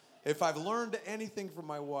 if I've learned anything from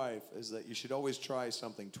my wife is that you should always try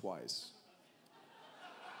something twice.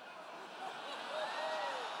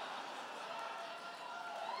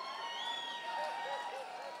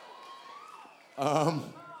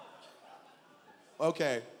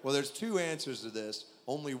 Okay, well, there's two answers to this.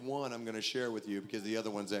 Only one I'm going to share with you because the other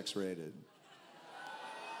one's X-rated.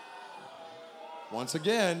 Once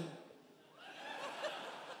again,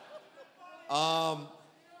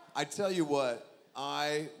 I tell you what,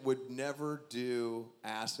 I would never do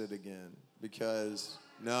acid again because,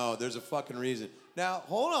 no, there's a fucking reason. Now,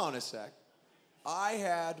 hold on a sec. I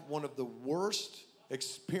had one of the worst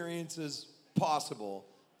experiences possible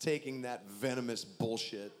taking that venomous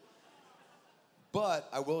bullshit. But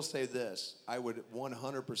I will say this, I would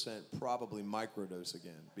 100% probably microdose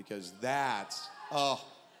again because that's,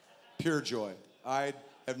 pure joy. I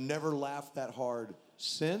have never laughed that hard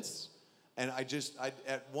since. And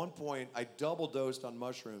at one point, I double dosed on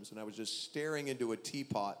mushrooms and I was just staring into a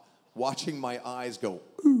teapot, watching my eyes go,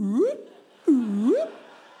 ooh, ooh.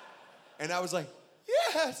 And I was like,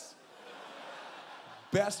 yes!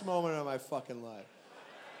 Best moment of my fucking life.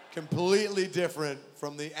 Completely different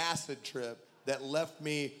from the acid trip that left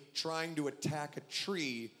me trying to attack a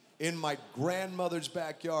tree in my grandmother's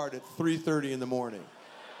backyard at 3:30 in the morning.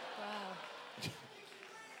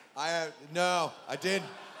 Wow. No, I didn't.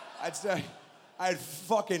 I'd say I had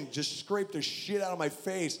fucking just scraped the shit out of my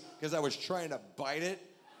face because I was trying to bite it.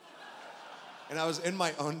 And I was in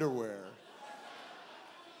my underwear.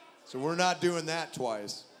 So we're not doing that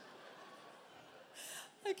twice.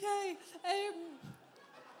 Okay.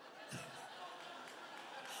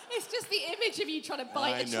 It's just the image of you trying to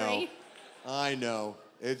bite a tree. I know.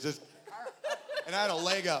 It's just, and I had a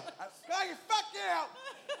leg up. Fuck you!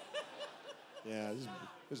 Yeah, it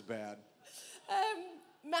was bad.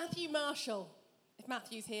 Matthew Marshall, if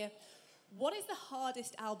Matthew's here, what is the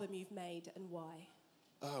hardest album you've made and why?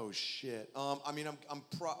 Oh shit. I mean,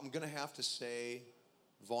 I'm gonna have to say,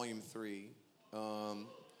 Volume 3,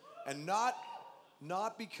 and not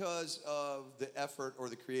because of the effort or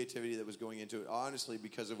the creativity that was going into it, honestly,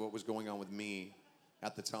 because of what was going on with me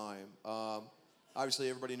at the time. Obviously,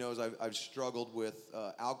 everybody knows I've struggled with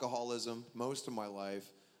alcoholism most of my life,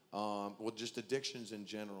 well, just addictions in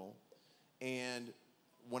general. And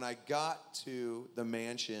when I got to the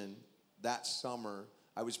mansion that summer,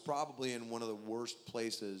 I was probably in one of the worst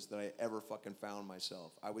places that I ever fucking found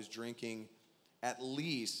myself. I was drinking at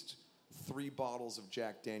least 3 bottles of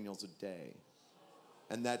Jack Daniels a day.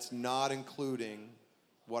 And that's not including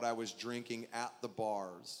what I was drinking at the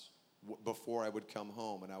bars before I would come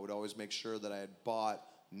home. And I would always make sure that I had bought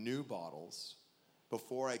new bottles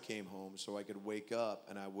before I came home so I could wake up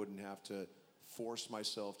and I wouldn't have to force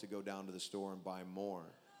myself to go down to the store and buy more.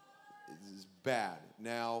 It's bad.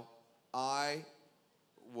 Now, I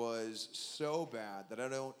was so bad that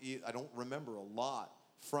I don't remember a lot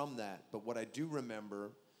from that. But what I do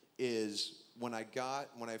remember is when I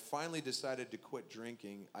finally decided to quit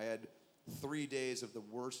drinking, I had 3 days of the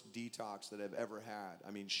worst detox that I've ever had.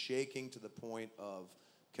 I mean, shaking to the point of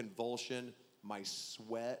convulsion, my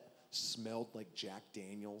sweat smelled like Jack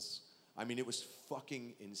Daniels. I mean, it was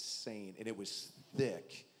fucking insane, and it was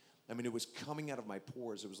thick. I mean, it was coming out of my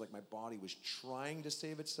pores. It was like my body was trying to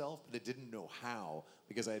save itself, but it didn't know how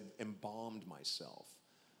because I had embalmed myself.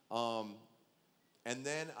 And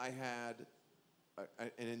then I had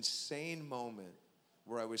an insane moment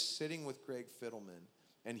where I was sitting with Greg Fiddleman,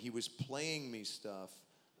 and he was playing me stuff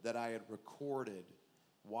that I had recorded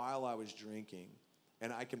while I was drinking.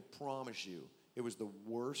 And I can promise you, it was the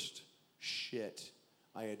worst shit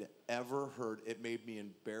I had ever heard. It made me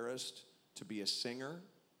embarrassed to be a singer.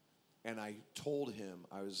 And I told him,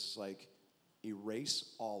 I was like,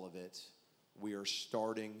 erase all of it. We are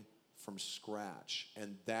starting from scratch.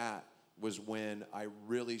 And that was when I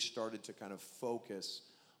really started to kind of focus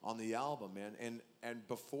on the album, man. And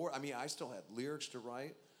before, I mean, I still had lyrics to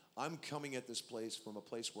write. I'm coming at this place from a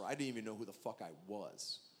place where I didn't even know who the fuck I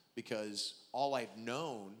was, because all I'd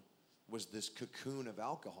known was this cocoon of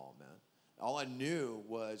alcohol, man. All I knew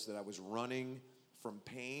was that I was running from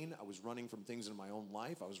pain. I was running from things in my own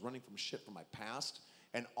life. I was running from shit from my past.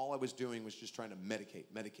 And all I was doing was just trying to medicate.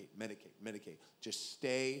 Just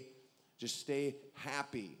stay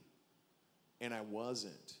happy. And I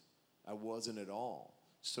wasn't. I wasn't at all.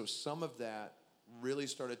 So some of that really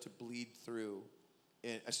started to bleed through,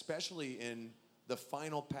 especially in the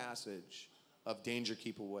final passage of Danger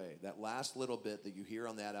Keep Away. That last little bit that you hear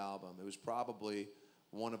on that album, it was probably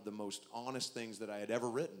one of the most honest things that I had ever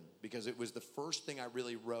written, because it was the first thing I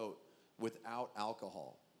really wrote without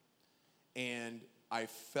alcohol. And I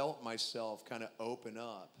felt myself kind of open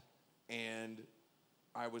up, and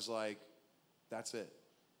I was like, that's it.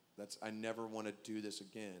 I never want to do this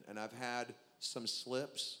again. And I've had some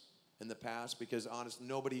slips in the past, because honestly,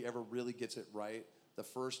 nobody ever really gets it right the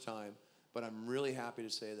first time. But I'm really happy to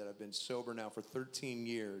say that I've been sober now for 13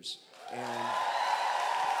 years. And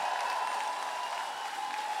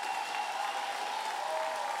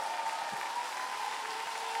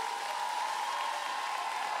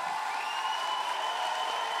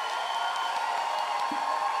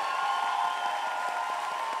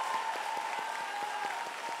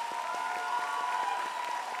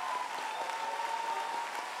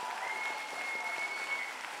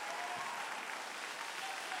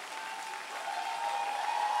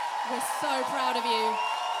we're so proud of you.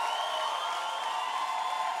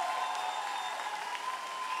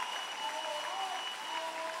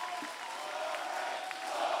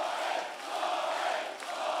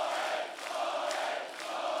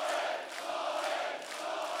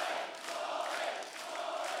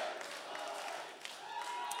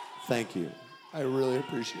 thank you. I really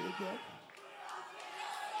appreciate that.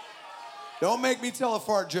 Don't make me tell a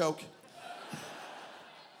fart joke.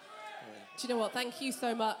 Do you know what? Thank you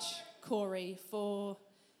so much, Corey, for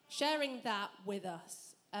sharing that with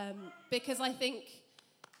us. Because I think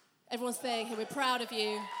everyone's saying here, we're proud of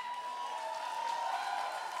you.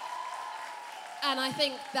 And I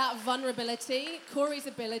think that vulnerability, Corey's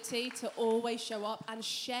ability to always show up and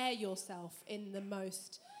share yourself in the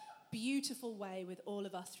most beautiful way with all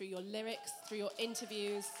of us through your lyrics, through your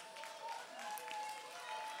interviews.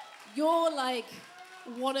 You're like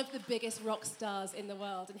one of the biggest rock stars in the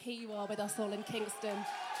world, and here you are with us all in Kingston.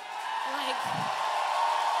 Like,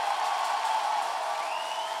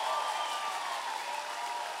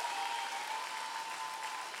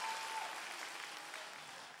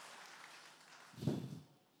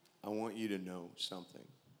 I want you to know something.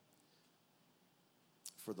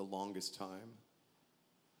 For the longest time,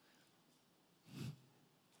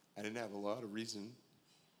 I didn't have a lot of reason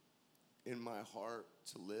in my heart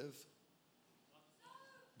to live.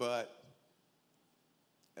 But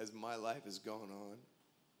as my life has gone on,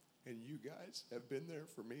 and you guys have been there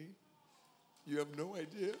for me, you have no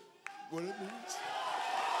idea what it means.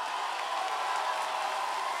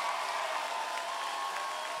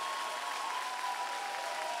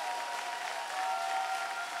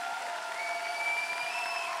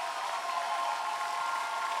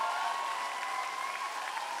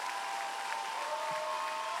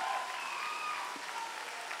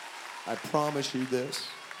 I promise you this.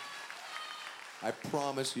 I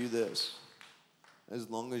promise you this. As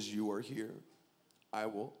long as you are here, I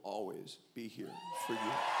will always be here for you.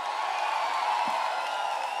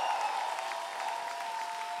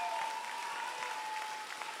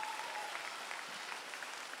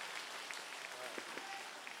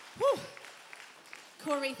 whew.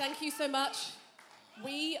 Corey, thank you so much.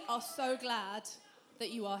 We are so glad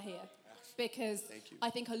that you are here, because Thank you. I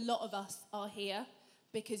think a lot of us are here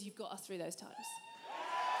because you've got us through those times.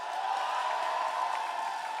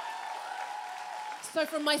 So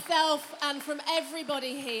from myself and from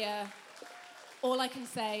everybody here, all I can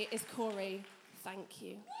say is, Corey, thank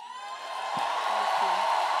you.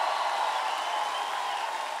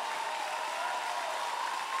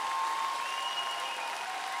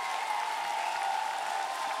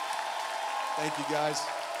 Thank you, guys.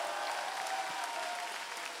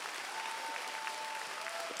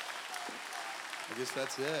 I guess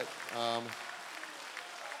that's it.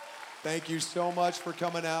 Thank you so much for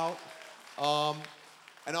coming out.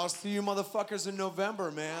 And I'll see you motherfuckers in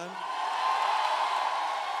November, man.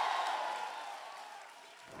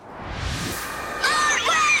 On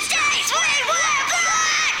Wednesdays, we wear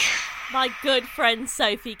black! My good friend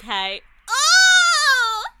Sophie K.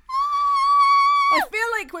 I feel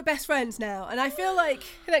like we're best friends now, and I feel like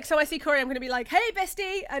next time I see Corey, I'm going to be like, "Hey,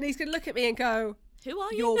 bestie," and he's going to look at me and go, Who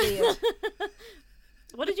are you? "You're weird."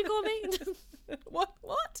 What did you call me?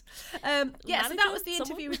 What? Yeah, so that Manager? was the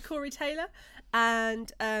Someone? interview with Corey Taylor,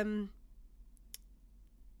 and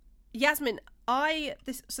Yasmin.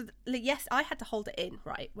 Yes, I had to hold it in,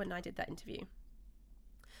 right, when I did that interview.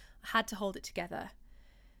 I had to hold it together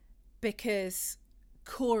because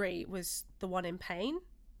Corey was the one in pain.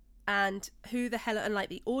 And who the hell, and like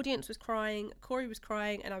the audience was crying, Corey was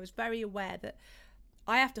crying, and I was very aware that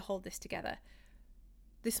I have to hold this together.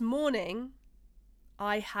 This morning,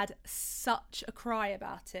 I had such a cry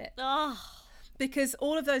about it. Oh, Because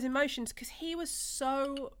all of those emotions, because he was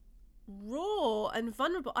so raw and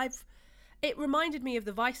vulnerable. It reminded me of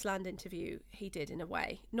the Viceland interview he did in a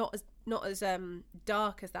way. Not as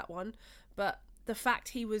dark as that one, but the fact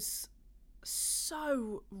he was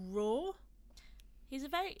so raw. he's a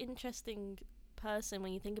very interesting person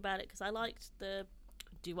when you think about it, because I liked the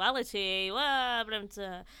duality. I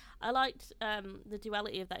liked the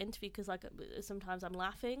duality of that interview, because like sometimes I'm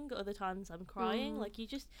laughing, other times I'm crying. Like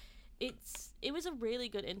it was a really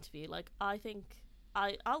good interview. Like I think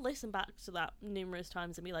I'll listen back to that numerous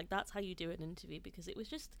times and be like, that's how you do an interview, because it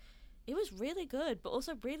was really good, but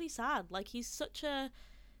also really sad. Like he's such an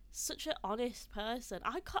honest person.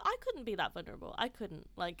 I couldn't be that vulnerable. I couldn't.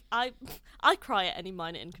 Like I cry at any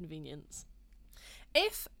minor inconvenience.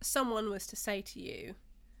 If someone was to say to you,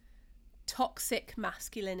 toxic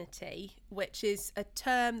masculinity, which is a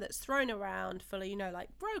term that's thrown around for, you know, like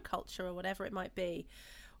bro culture or whatever it might be,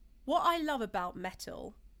 what I love about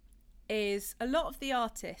metal is a lot of the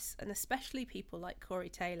artists, and especially people like Corey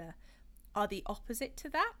Taylor, are the opposite to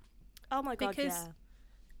that. Oh my god, Because yeah.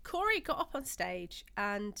 Corey got up on stage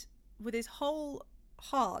and with his whole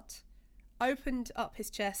heart opened up his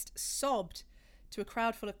chest, sobbed to in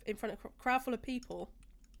front of a crowd full of people,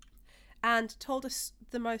 and told us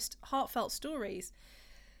the most heartfelt stories.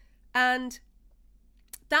 And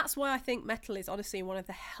that's why I think metal is honestly one of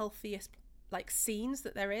the healthiest like scenes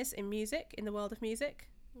that there is in music, in the world of music.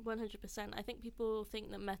 100%. I think people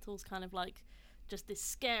think that metal's kind of like just this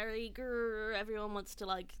scary grrr, everyone wants to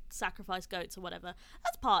like sacrifice goats or whatever.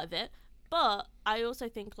 That's part of it. But I also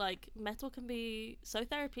think like metal can be so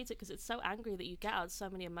therapeutic because it's so angry that you get out so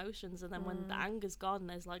many emotions, and then when the anger's gone,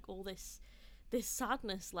 there's like all this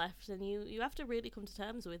sadness left, and you have to really come to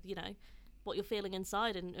terms with, you know, what you're feeling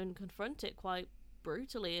inside and confront it quite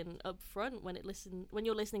brutally and upfront when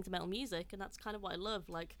you're listening to metal music. And that's kind of what I love.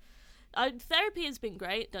 Like therapy has been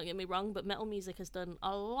great, don't get me wrong, but metal music has done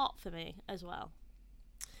a lot for me as well.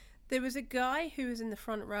 There was a guy who was in the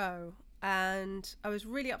front row, and I was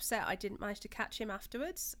really upset I didn't manage to catch him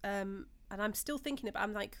afterwards. And I'm still thinking about it.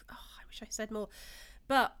 I'm like, oh, I wish I said more.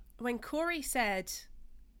 But when Corey said,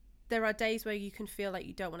 there are days where you can feel like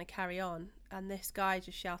you don't want to carry on, and this guy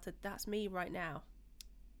just shouted, that's me right now.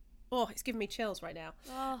 Oh, it's giving me chills right now.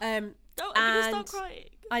 Oh, I'm going to start crying.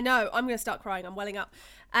 I know, I'm going to start crying. I'm welling up.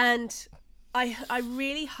 And I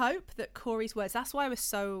really hope that Corey's words, that's why I was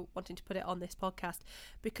so wanting to put it on this podcast,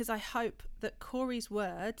 because I hope that Corey's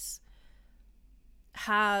words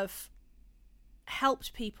have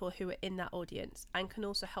helped people who are in that audience and can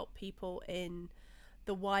also help people in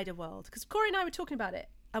the wider world. Because Corey and I were talking about it,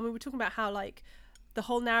 and we were talking about how like the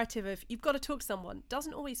whole narrative of you've got to talk to someone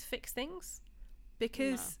doesn't always fix things,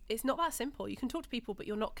 because it's not that simple. You can talk to people, but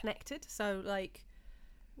you're not connected. So like,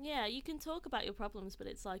 yeah, you can talk about your problems, but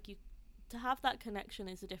it's like to have that connection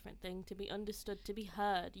is a different thing. To be understood, to be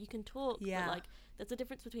heard. You can talk, but like there's a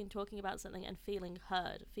difference between talking about something and feeling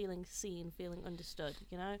heard, feeling seen, feeling understood,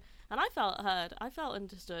 you know? And I felt heard. I felt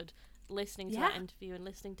understood listening to that interview and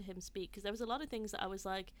listening to him speak, because there was a lot of things that I was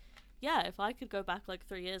like, yeah, if I could go back like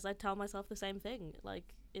 3 years, I'd tell myself the same thing.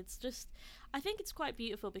 Like, it's just, I think it's quite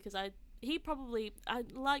beautiful, because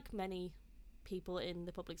like many people in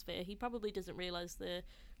the public sphere, he probably doesn't realize the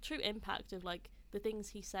true impact of like the things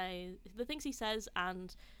he says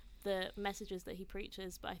and the messages that he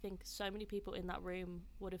preaches. But I think so many people in that room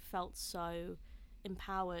would have felt so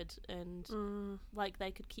empowered and like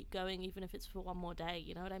they could keep going even if it's for one more day,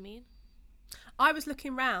 you know what I mean? I was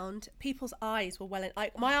looking round, people's eyes were welling,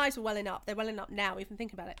 like my eyes were welling up. They're welling up now, even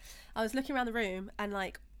thinking about it. I was looking around the room, and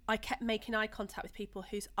like I kept making eye contact with people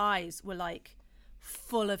whose eyes were like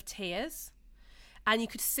full of tears. And you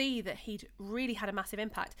could see that he'd really had a massive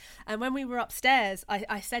impact. And when we were upstairs,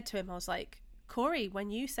 I said to him, I was like, Corey,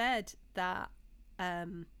 when you said that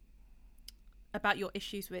about your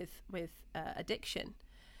issues with addiction,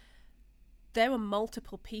 there were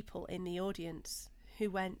multiple people in the audience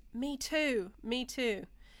who went, me too.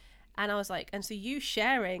 And I was like, and so you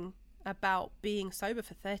sharing about being sober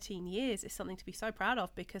for 13 years is something to be so proud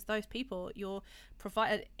of, because those people you're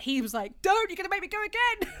provided. He was like, don't, you're going to make me go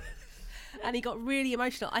again. And he got really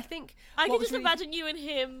emotional. I think I can just imagine you and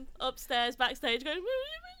him upstairs, backstage, going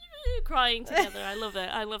crying together. I love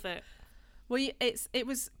it. Well, it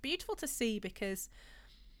was beautiful to see, because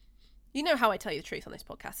you know how I tell you the truth on this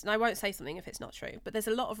podcast, and I won't say something if it's not true, but there's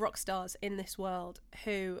a lot of rock stars in this world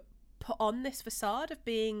who put on this facade of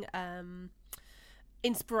being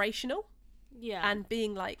inspirational, and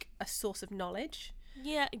being like a source of knowledge.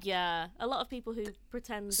 Yeah. A lot of people who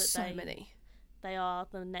pretend that they are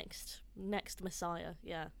the next messiah.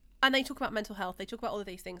 Yeah. And they talk about mental health, they talk about all of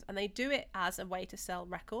these things, and they do it as a way to sell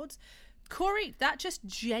records. Corey, that just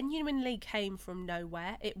genuinely came from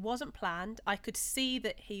nowhere. It wasn't planned. I could see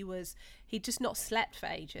that he'd just not slept for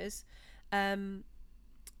ages.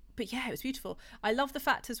 But yeah, it was beautiful. I love the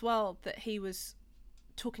fact as well that he was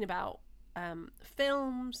talking about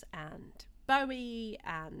films and Bowie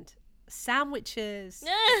and sandwiches.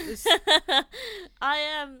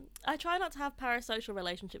 I try not to have parasocial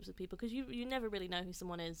relationships with people, because you never really know who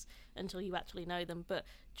someone is until you actually know them. But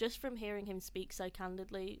just from hearing him speak so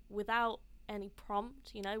candidly, without any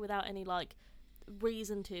prompt, without any like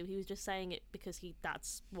reason to, he was just saying it because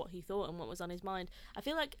that's what he thought and what was on his mind. I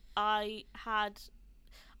feel like I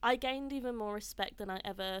gained even more respect than I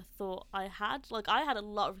ever thought I had. Like, I had a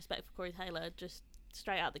lot of respect for Corey Taylor just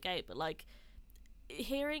straight out the gate, but like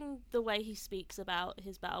hearing the way he speaks about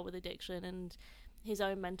his battle with addiction and his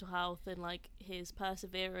own mental health and like his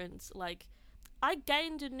perseverance, like I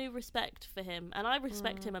gained a new respect for him, and I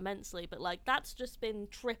respect him immensely, but like that's just been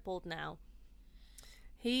tripled now.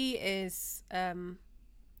 He is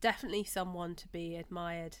definitely someone to be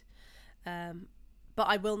admired, but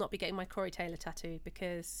I will not be getting my Corey Taylor tattoo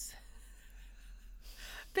because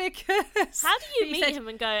how do you meet him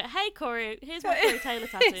and go, hey Corey, here's my Corey Taylor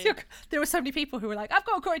tattoo? There were so many people who were like, I've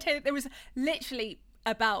got a Corey Taylor. There was literally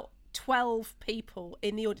about 12 people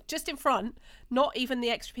in the audience, just in front, not even the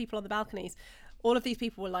extra people on the balconies. All of these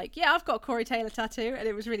people were like, yeah, I've got a Corey Taylor tattoo. And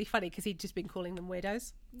it was really funny because he'd just been calling them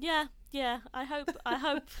weirdos. Yeah. I hope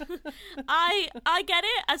I get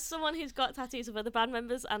it as someone who's got tattoos of other band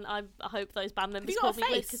members, and I hope those band members call me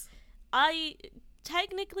weird, because I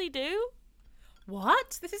technically do.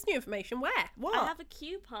 What? This is new information. Where? What? I have a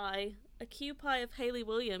Q pie of Hayley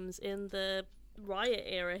Williams in the Riot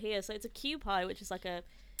era here. So it's a Q pie, which is like a...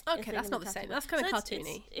 Okay, that's not the same. That's kind of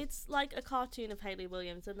cartoony. It's like a cartoon of Hayley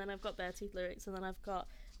Williams, and then I've got Bare Teeth lyrics, and then I've got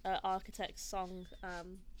Architect's song.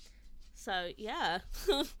 So, yeah.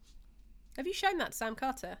 Have you shown that to Sam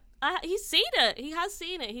Carter? He's seen it. He has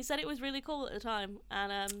seen it. He said it was really cool at the time.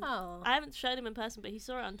 And I haven't showed him in person, but he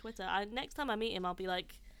saw it on Twitter. Next time I meet him, I'll be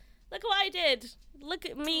like, look what I did. Look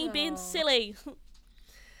at me being silly.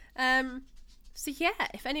 So yeah,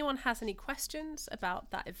 if anyone has any questions about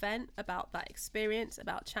that event, about that experience,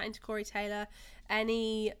 about chatting to Corey Taylor,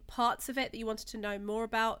 any parts of it that you wanted to know more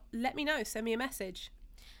about, let me know. Send me a message.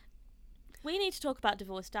 We need to talk about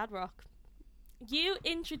Divorced Dad Rock. You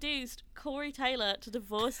introduced Corey Taylor to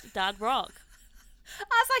Divorced Dad Rock. As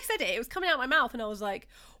I said it was coming out of my mouth, and I was like,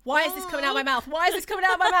 why is this coming out of my mouth? Why is this coming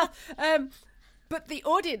out of my mouth? But the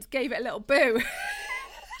audience gave it a little boo.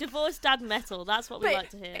 Divorced Dad Metal, that's what we like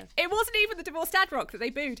to hear. It wasn't even the Divorced Dad Rock that they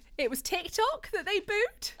booed. It was TikTok that they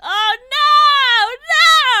booed. Oh,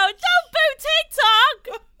 no! Don't boo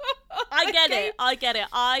TikTok! I get it.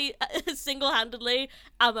 I single-handedly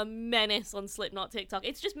am a menace on Slipknot TikTok.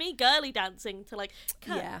 It's just me girly dancing to like,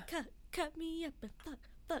 cut me up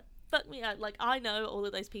and fuck me out. Like, I know all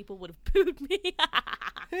of those people would have booed me.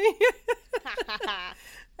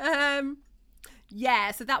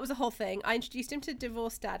 Yeah, so that was the whole thing. I introduced him to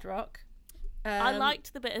Divorced Dad Rock. I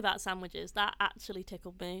liked the bit about sandwiches. That actually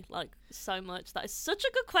tickled me, like, so much. That is such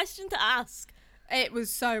a good question to ask. It was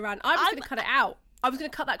so random. I was going to cut it out. I was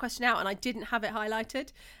going to cut that question out, and I didn't have it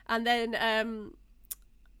highlighted. And then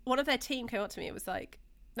one of their team came up to me and was like,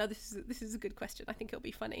 no, this is a good question. I think it'll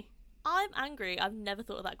be funny. I'm angry. I've never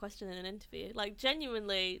thought of that question in an interview. Like,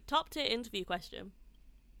 genuinely, top-tier interview question.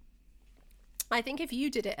 I think if you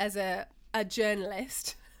did it as a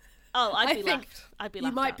journalist, I'd be laughed.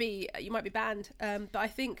 You might be banned. But I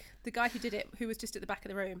think the guy who did it, who was just at the back of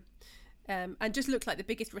the room, and just looked like the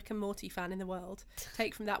biggest Rick and Morty fan in the world.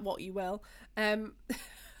 Take from that what you will.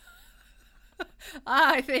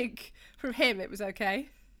 I think from him it was okay.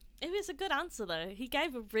 It was a good answer, though. He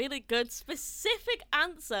gave a really good, specific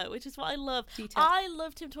answer, which is what I love. Detailed. I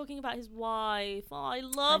loved him talking about his wife. Oh, I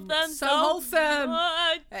love them so so wholesome.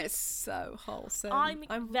 much. It's so wholesome.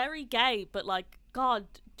 I'm very gay, but, like, God,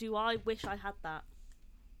 do I wish I had that.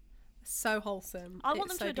 so wholesome. I want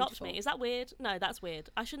them It's to so adopt beautiful. me. Is that weird? No, that's weird.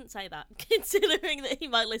 I shouldn't say that, considering that he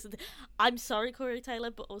might listen. I'm sorry, Corey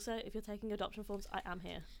Taylor, but also, if you're taking adoption forms, I am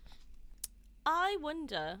here. I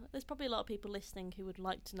wonder, there's probably a lot of people listening who would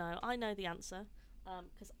like to know. I know the answer,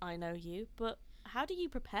 because I know you, but how do you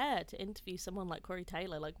prepare to interview someone like Corey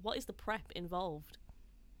Taylor? Like, what is the prep involved?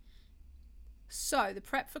 So the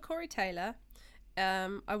prep for Corey Taylor,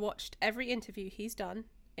 I watched every interview he's done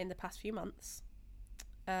in the past few months,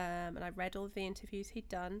 and I read all of the interviews he'd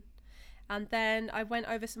done, and then I went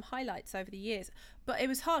over some highlights over the years. But it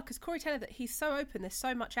was hard because Corey Taylor, that he's so open, there's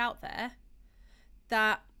so much out there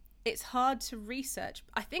that it's hard to research.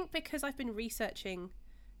 I think because I've been researching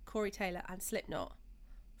Corey Taylor and Slipknot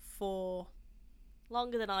for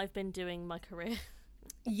Longer than I've been doing my career.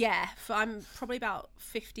 I'm probably about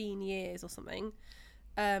 15 years or something.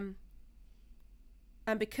 And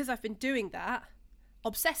because I've been doing that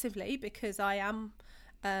obsessively, because I am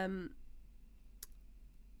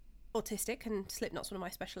autistic and Slipknot's one of my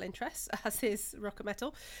special interests, as is rock and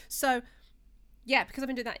metal. So, yeah, because I've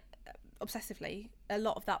been doing that obsessively, a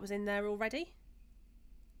lot of that was in there already.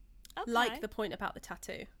 Okay. Like the point about the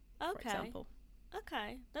tattoo, for example.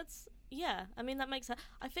 Okay, that's, yeah, I mean, that makes sense.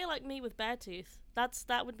 I feel like me with Beartooth.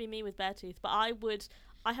 That would be me with Beartooth, but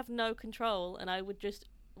I have no control, and I would just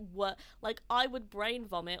I would brain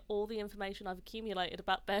vomit all the information I've accumulated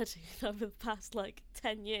about Beartooth over the past,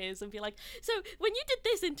 10 years and be like, so when you did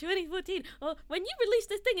this in 2014, or when you released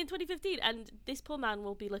this thing in 2015, and this poor man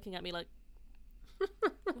will be looking at me like,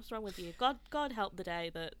 what's wrong with you? God help the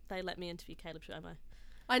day that they let me interview Caleb Shomo.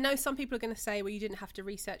 I know some people are going to say, well, you didn't have to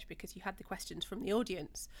research because you had the questions from the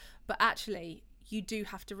audience. But actually, you do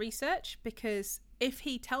have to research, because if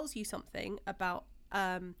he tells you something about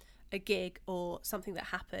a gig or something that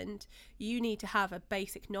happened, you need to have a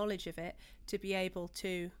basic knowledge of it to be able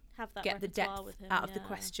to Have that get the repertoire depth with him, out of the yeah.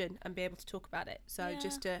 question and be able to talk about it. So Yeah.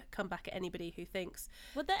 just to come back at anybody who thinks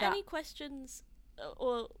Were there that- any questions,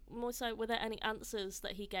 or more so, were there any answers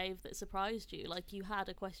that he gave that surprised you? Like, you had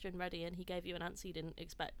a question ready and he gave you an answer you didn't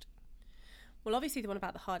expect? Well, obviously the one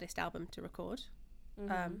about the hardest album to record.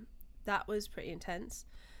 That was pretty intense.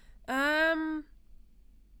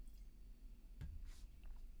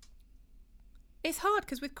 It's hard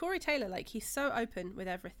because with Corey Taylor, he's so open with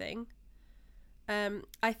everything.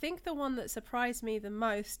 I think the one that surprised me the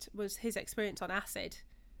most was his experience on acid.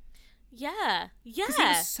 Yeah. Because he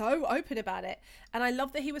was so open about it. And I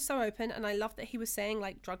love that he was so open, and I love that he was saying,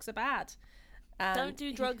 drugs are bad. Don't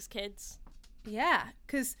do drugs, kids. Yeah,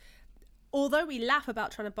 because although we laugh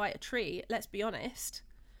about trying to bite a tree, let's be honest,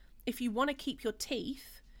 if you want to keep your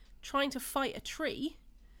teeth, trying to fight a tree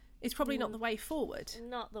is probably not the way forward.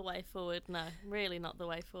 Not the way forward, no. Really not the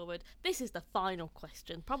way forward. This is the final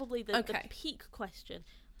question. Probably the Okay. peak question.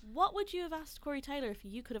 What would you have asked Corey Taylor if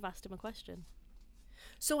you could have asked him a question?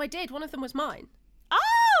 So I did. One of them was mine.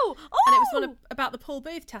 Oh! And it was one about the Paul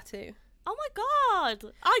Booth tattoo. Oh my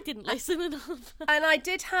God! I didn't listen enough. And I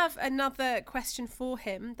did have another question for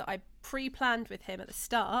him that I pre-planned with him at the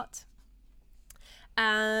start.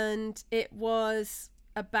 And it was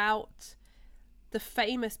about the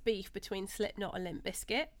famous beef between Slipknot and Limp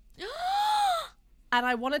Bizkit. And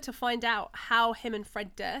I wanted to find out how him and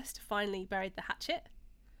Fred Durst finally buried the hatchet.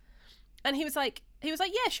 And he was like,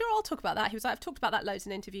 yeah, sure, I'll talk about that. He was like, I've talked about that loads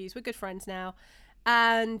in interviews. We're good friends now.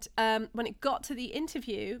 And when it got to the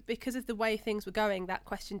interview, because of the way things were going, that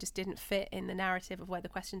question just didn't fit in the narrative of where the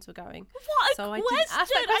questions were going. What a So I question! didn't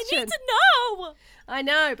ask that I need question. to know! I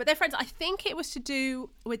know, but they're friends. I think it was to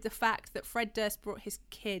do with the fact that Fred Durst brought his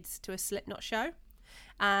kids to a Slipknot show,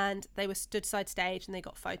 and they were stood side stage and they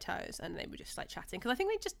got photos and they were just chatting, because I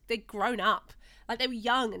think they'd grown up, they were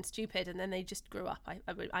young and stupid, and then they just grew up.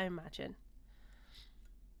 I imagine.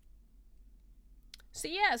 So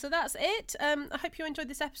yeah, so that's it. I hope you enjoyed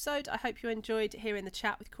this episode. I hope you enjoyed hearing the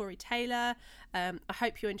chat with Corey Taylor. I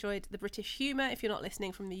hope you enjoyed the British humour. If you're not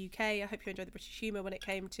listening from the UK, I hope you enjoyed the British humour when it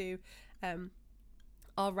came to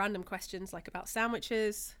our random questions, about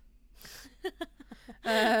sandwiches.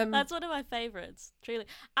 That's one of my favourites, truly.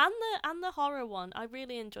 And the horror one. I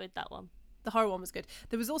really enjoyed that one. The horror one was good.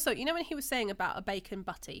 There was also, when he was saying about a bacon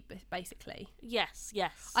butty, basically, Yes.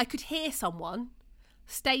 I could hear someone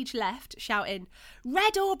stage left shouting,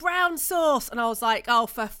 "Red or brown sauce?" And I was like, oh,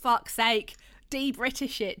 for fuck's sake,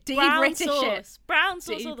 de-British it. Brown De-British sauce. it. Brown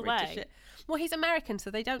sauce all the De-British way. it. Well, he's American, so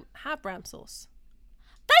they don't have brown sauce.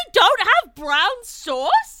 They don't have brown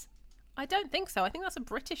sauce? I don't think so. I think that's a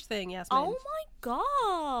British thing, Yasmin. Oh my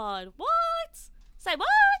god. What? Say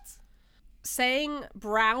what? Saying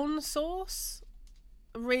brown sauce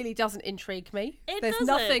really doesn't intrigue me. It There's doesn't.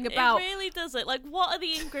 nothing about... It really doesn't. Like, what are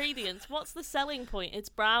the ingredients? What's the selling point? It's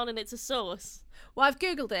brown and it's a sauce. Well, I've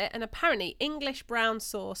Googled it, and apparently English brown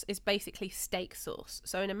sauce is basically steak sauce.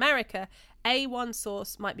 So in America, A1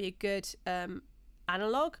 sauce might be a good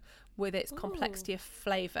analogue with its complexity of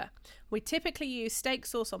flavour. We typically use steak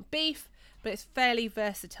sauce on beef, but it's fairly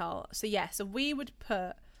versatile. So so we would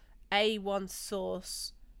put A1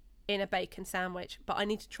 sauce in a bacon sandwich, but I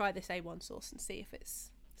need to try this A1 sauce and see if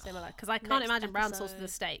it's similar, because I can't Next imagine brown sauce with a episode.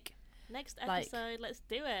 steak. Next Like- episode, let's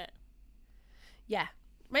do it. Yeah.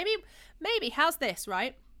 Maybe, how's this,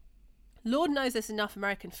 right? Lord knows there's enough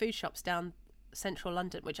American food shops down central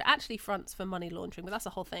London, which are actually fronts for money laundering, but that's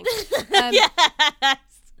a whole thing. Yes.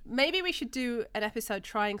 Maybe we should do an episode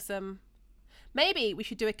trying some... Maybe we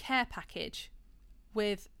should do a care package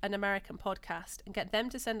with an American podcast and get them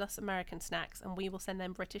to send us American snacks, and we will send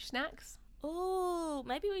them British snacks. Ooh,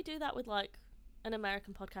 maybe we do that with like an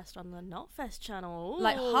American podcast on the Knotfest channel.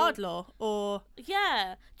 Like Ooh. Hardlaw, or...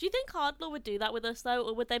 Yeah. Do you think Hardlaw would do that with us though,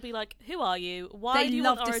 or would they be like, "Who are you? Why They do you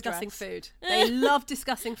love want our discussing address? food. They love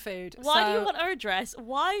discussing food. Why do you So- want our address?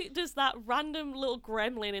 Why does that random little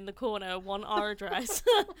gremlin in the corner want our address?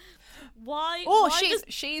 Why? Or why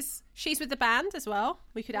she's with the band as well.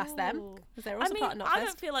 We could ask them, Ooh. because they're I also mean, part of I Knotfest.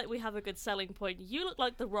 don't feel like we have a good selling point. You look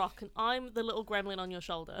like The Rock, and I'm the little gremlin on your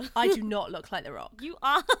shoulder. I do not look like The Rock. You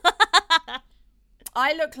are.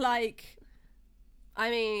 I look like,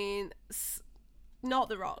 not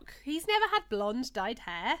The Rock. He's never had blonde dyed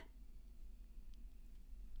hair.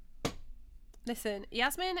 Listen,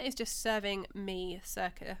 Yasmin is just serving me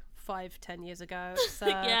circa 5-10 years ago. So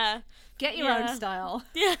Yeah. get your Yeah. own style.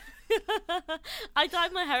 Yeah. I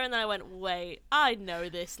dyed my hair and then I went, wait, I know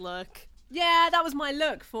this look. Yeah, that was my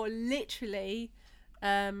look for literally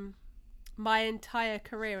my entire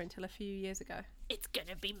career until a few years ago. It's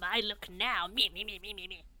gonna be my look now. Me, me, me, me, me,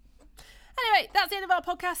 me. Anyway, that's the end of our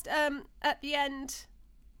podcast. At the end,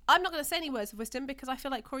 I'm not going to say any words of wisdom because I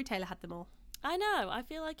feel like Corey Taylor had them all. I know, I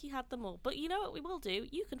feel like he had them all. But you know what we will do?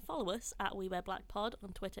 You can follow us at We Wear Black Pod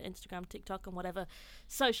on Twitter, Instagram, TikTok, and whatever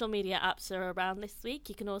social media apps are around this week.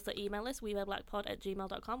 You can also email us,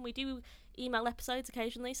 wewearblackpod@gmail.com. We do email episodes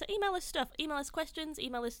occasionally, so email us stuff. Email us questions,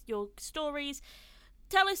 email us your stories.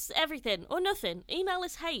 Tell us everything or nothing. Email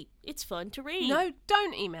us hate. It's fun to read. No,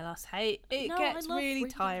 don't email us hate. It No, gets I love really reading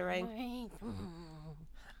tiring. hate.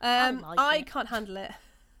 like I it. can't handle it.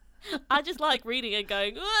 I just like reading and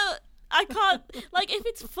going, ugh, I can't. Like, if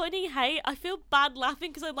it's funny hate, I feel bad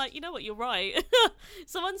laughing because I'm like, you know what, you're right.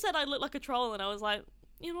 Someone said I look like a troll, and I was like,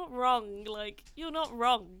 you're not wrong. Like, you're not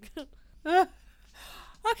wrong.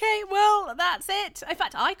 Okay, well, that's it. In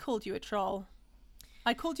fact, I called you a troll.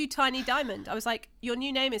 I called you Tiny Diamond. I was like, your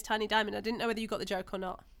new name is Tiny Diamond. I didn't know whether you got the joke or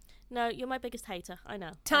not. No, you're my biggest hater. I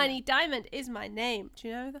know. Tiny Diamond is my name. Do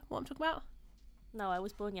you know what I'm talking about? No, I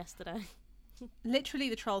was born yesterday. Literally,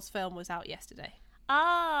 the Trolls film was out yesterday.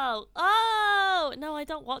 Oh, no, I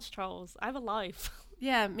don't watch Trolls. I have a life.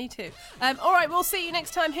 Yeah, me too. All right, we'll see you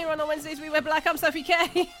next time here on Wednesdays We Wear Black. I'm Sophie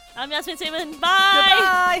Kay. I'm Yasmin Seaman.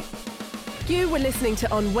 Bye. Goodbye. You were listening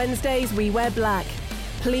to On Wednesdays We Wear Black.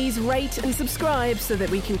 Please rate and subscribe so that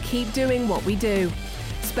we can keep doing what we do.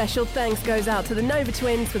 Special thanks goes out to the Nova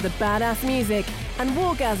Twins for the badass music and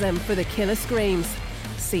Wargasm for the killer screams.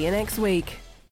 See you next week.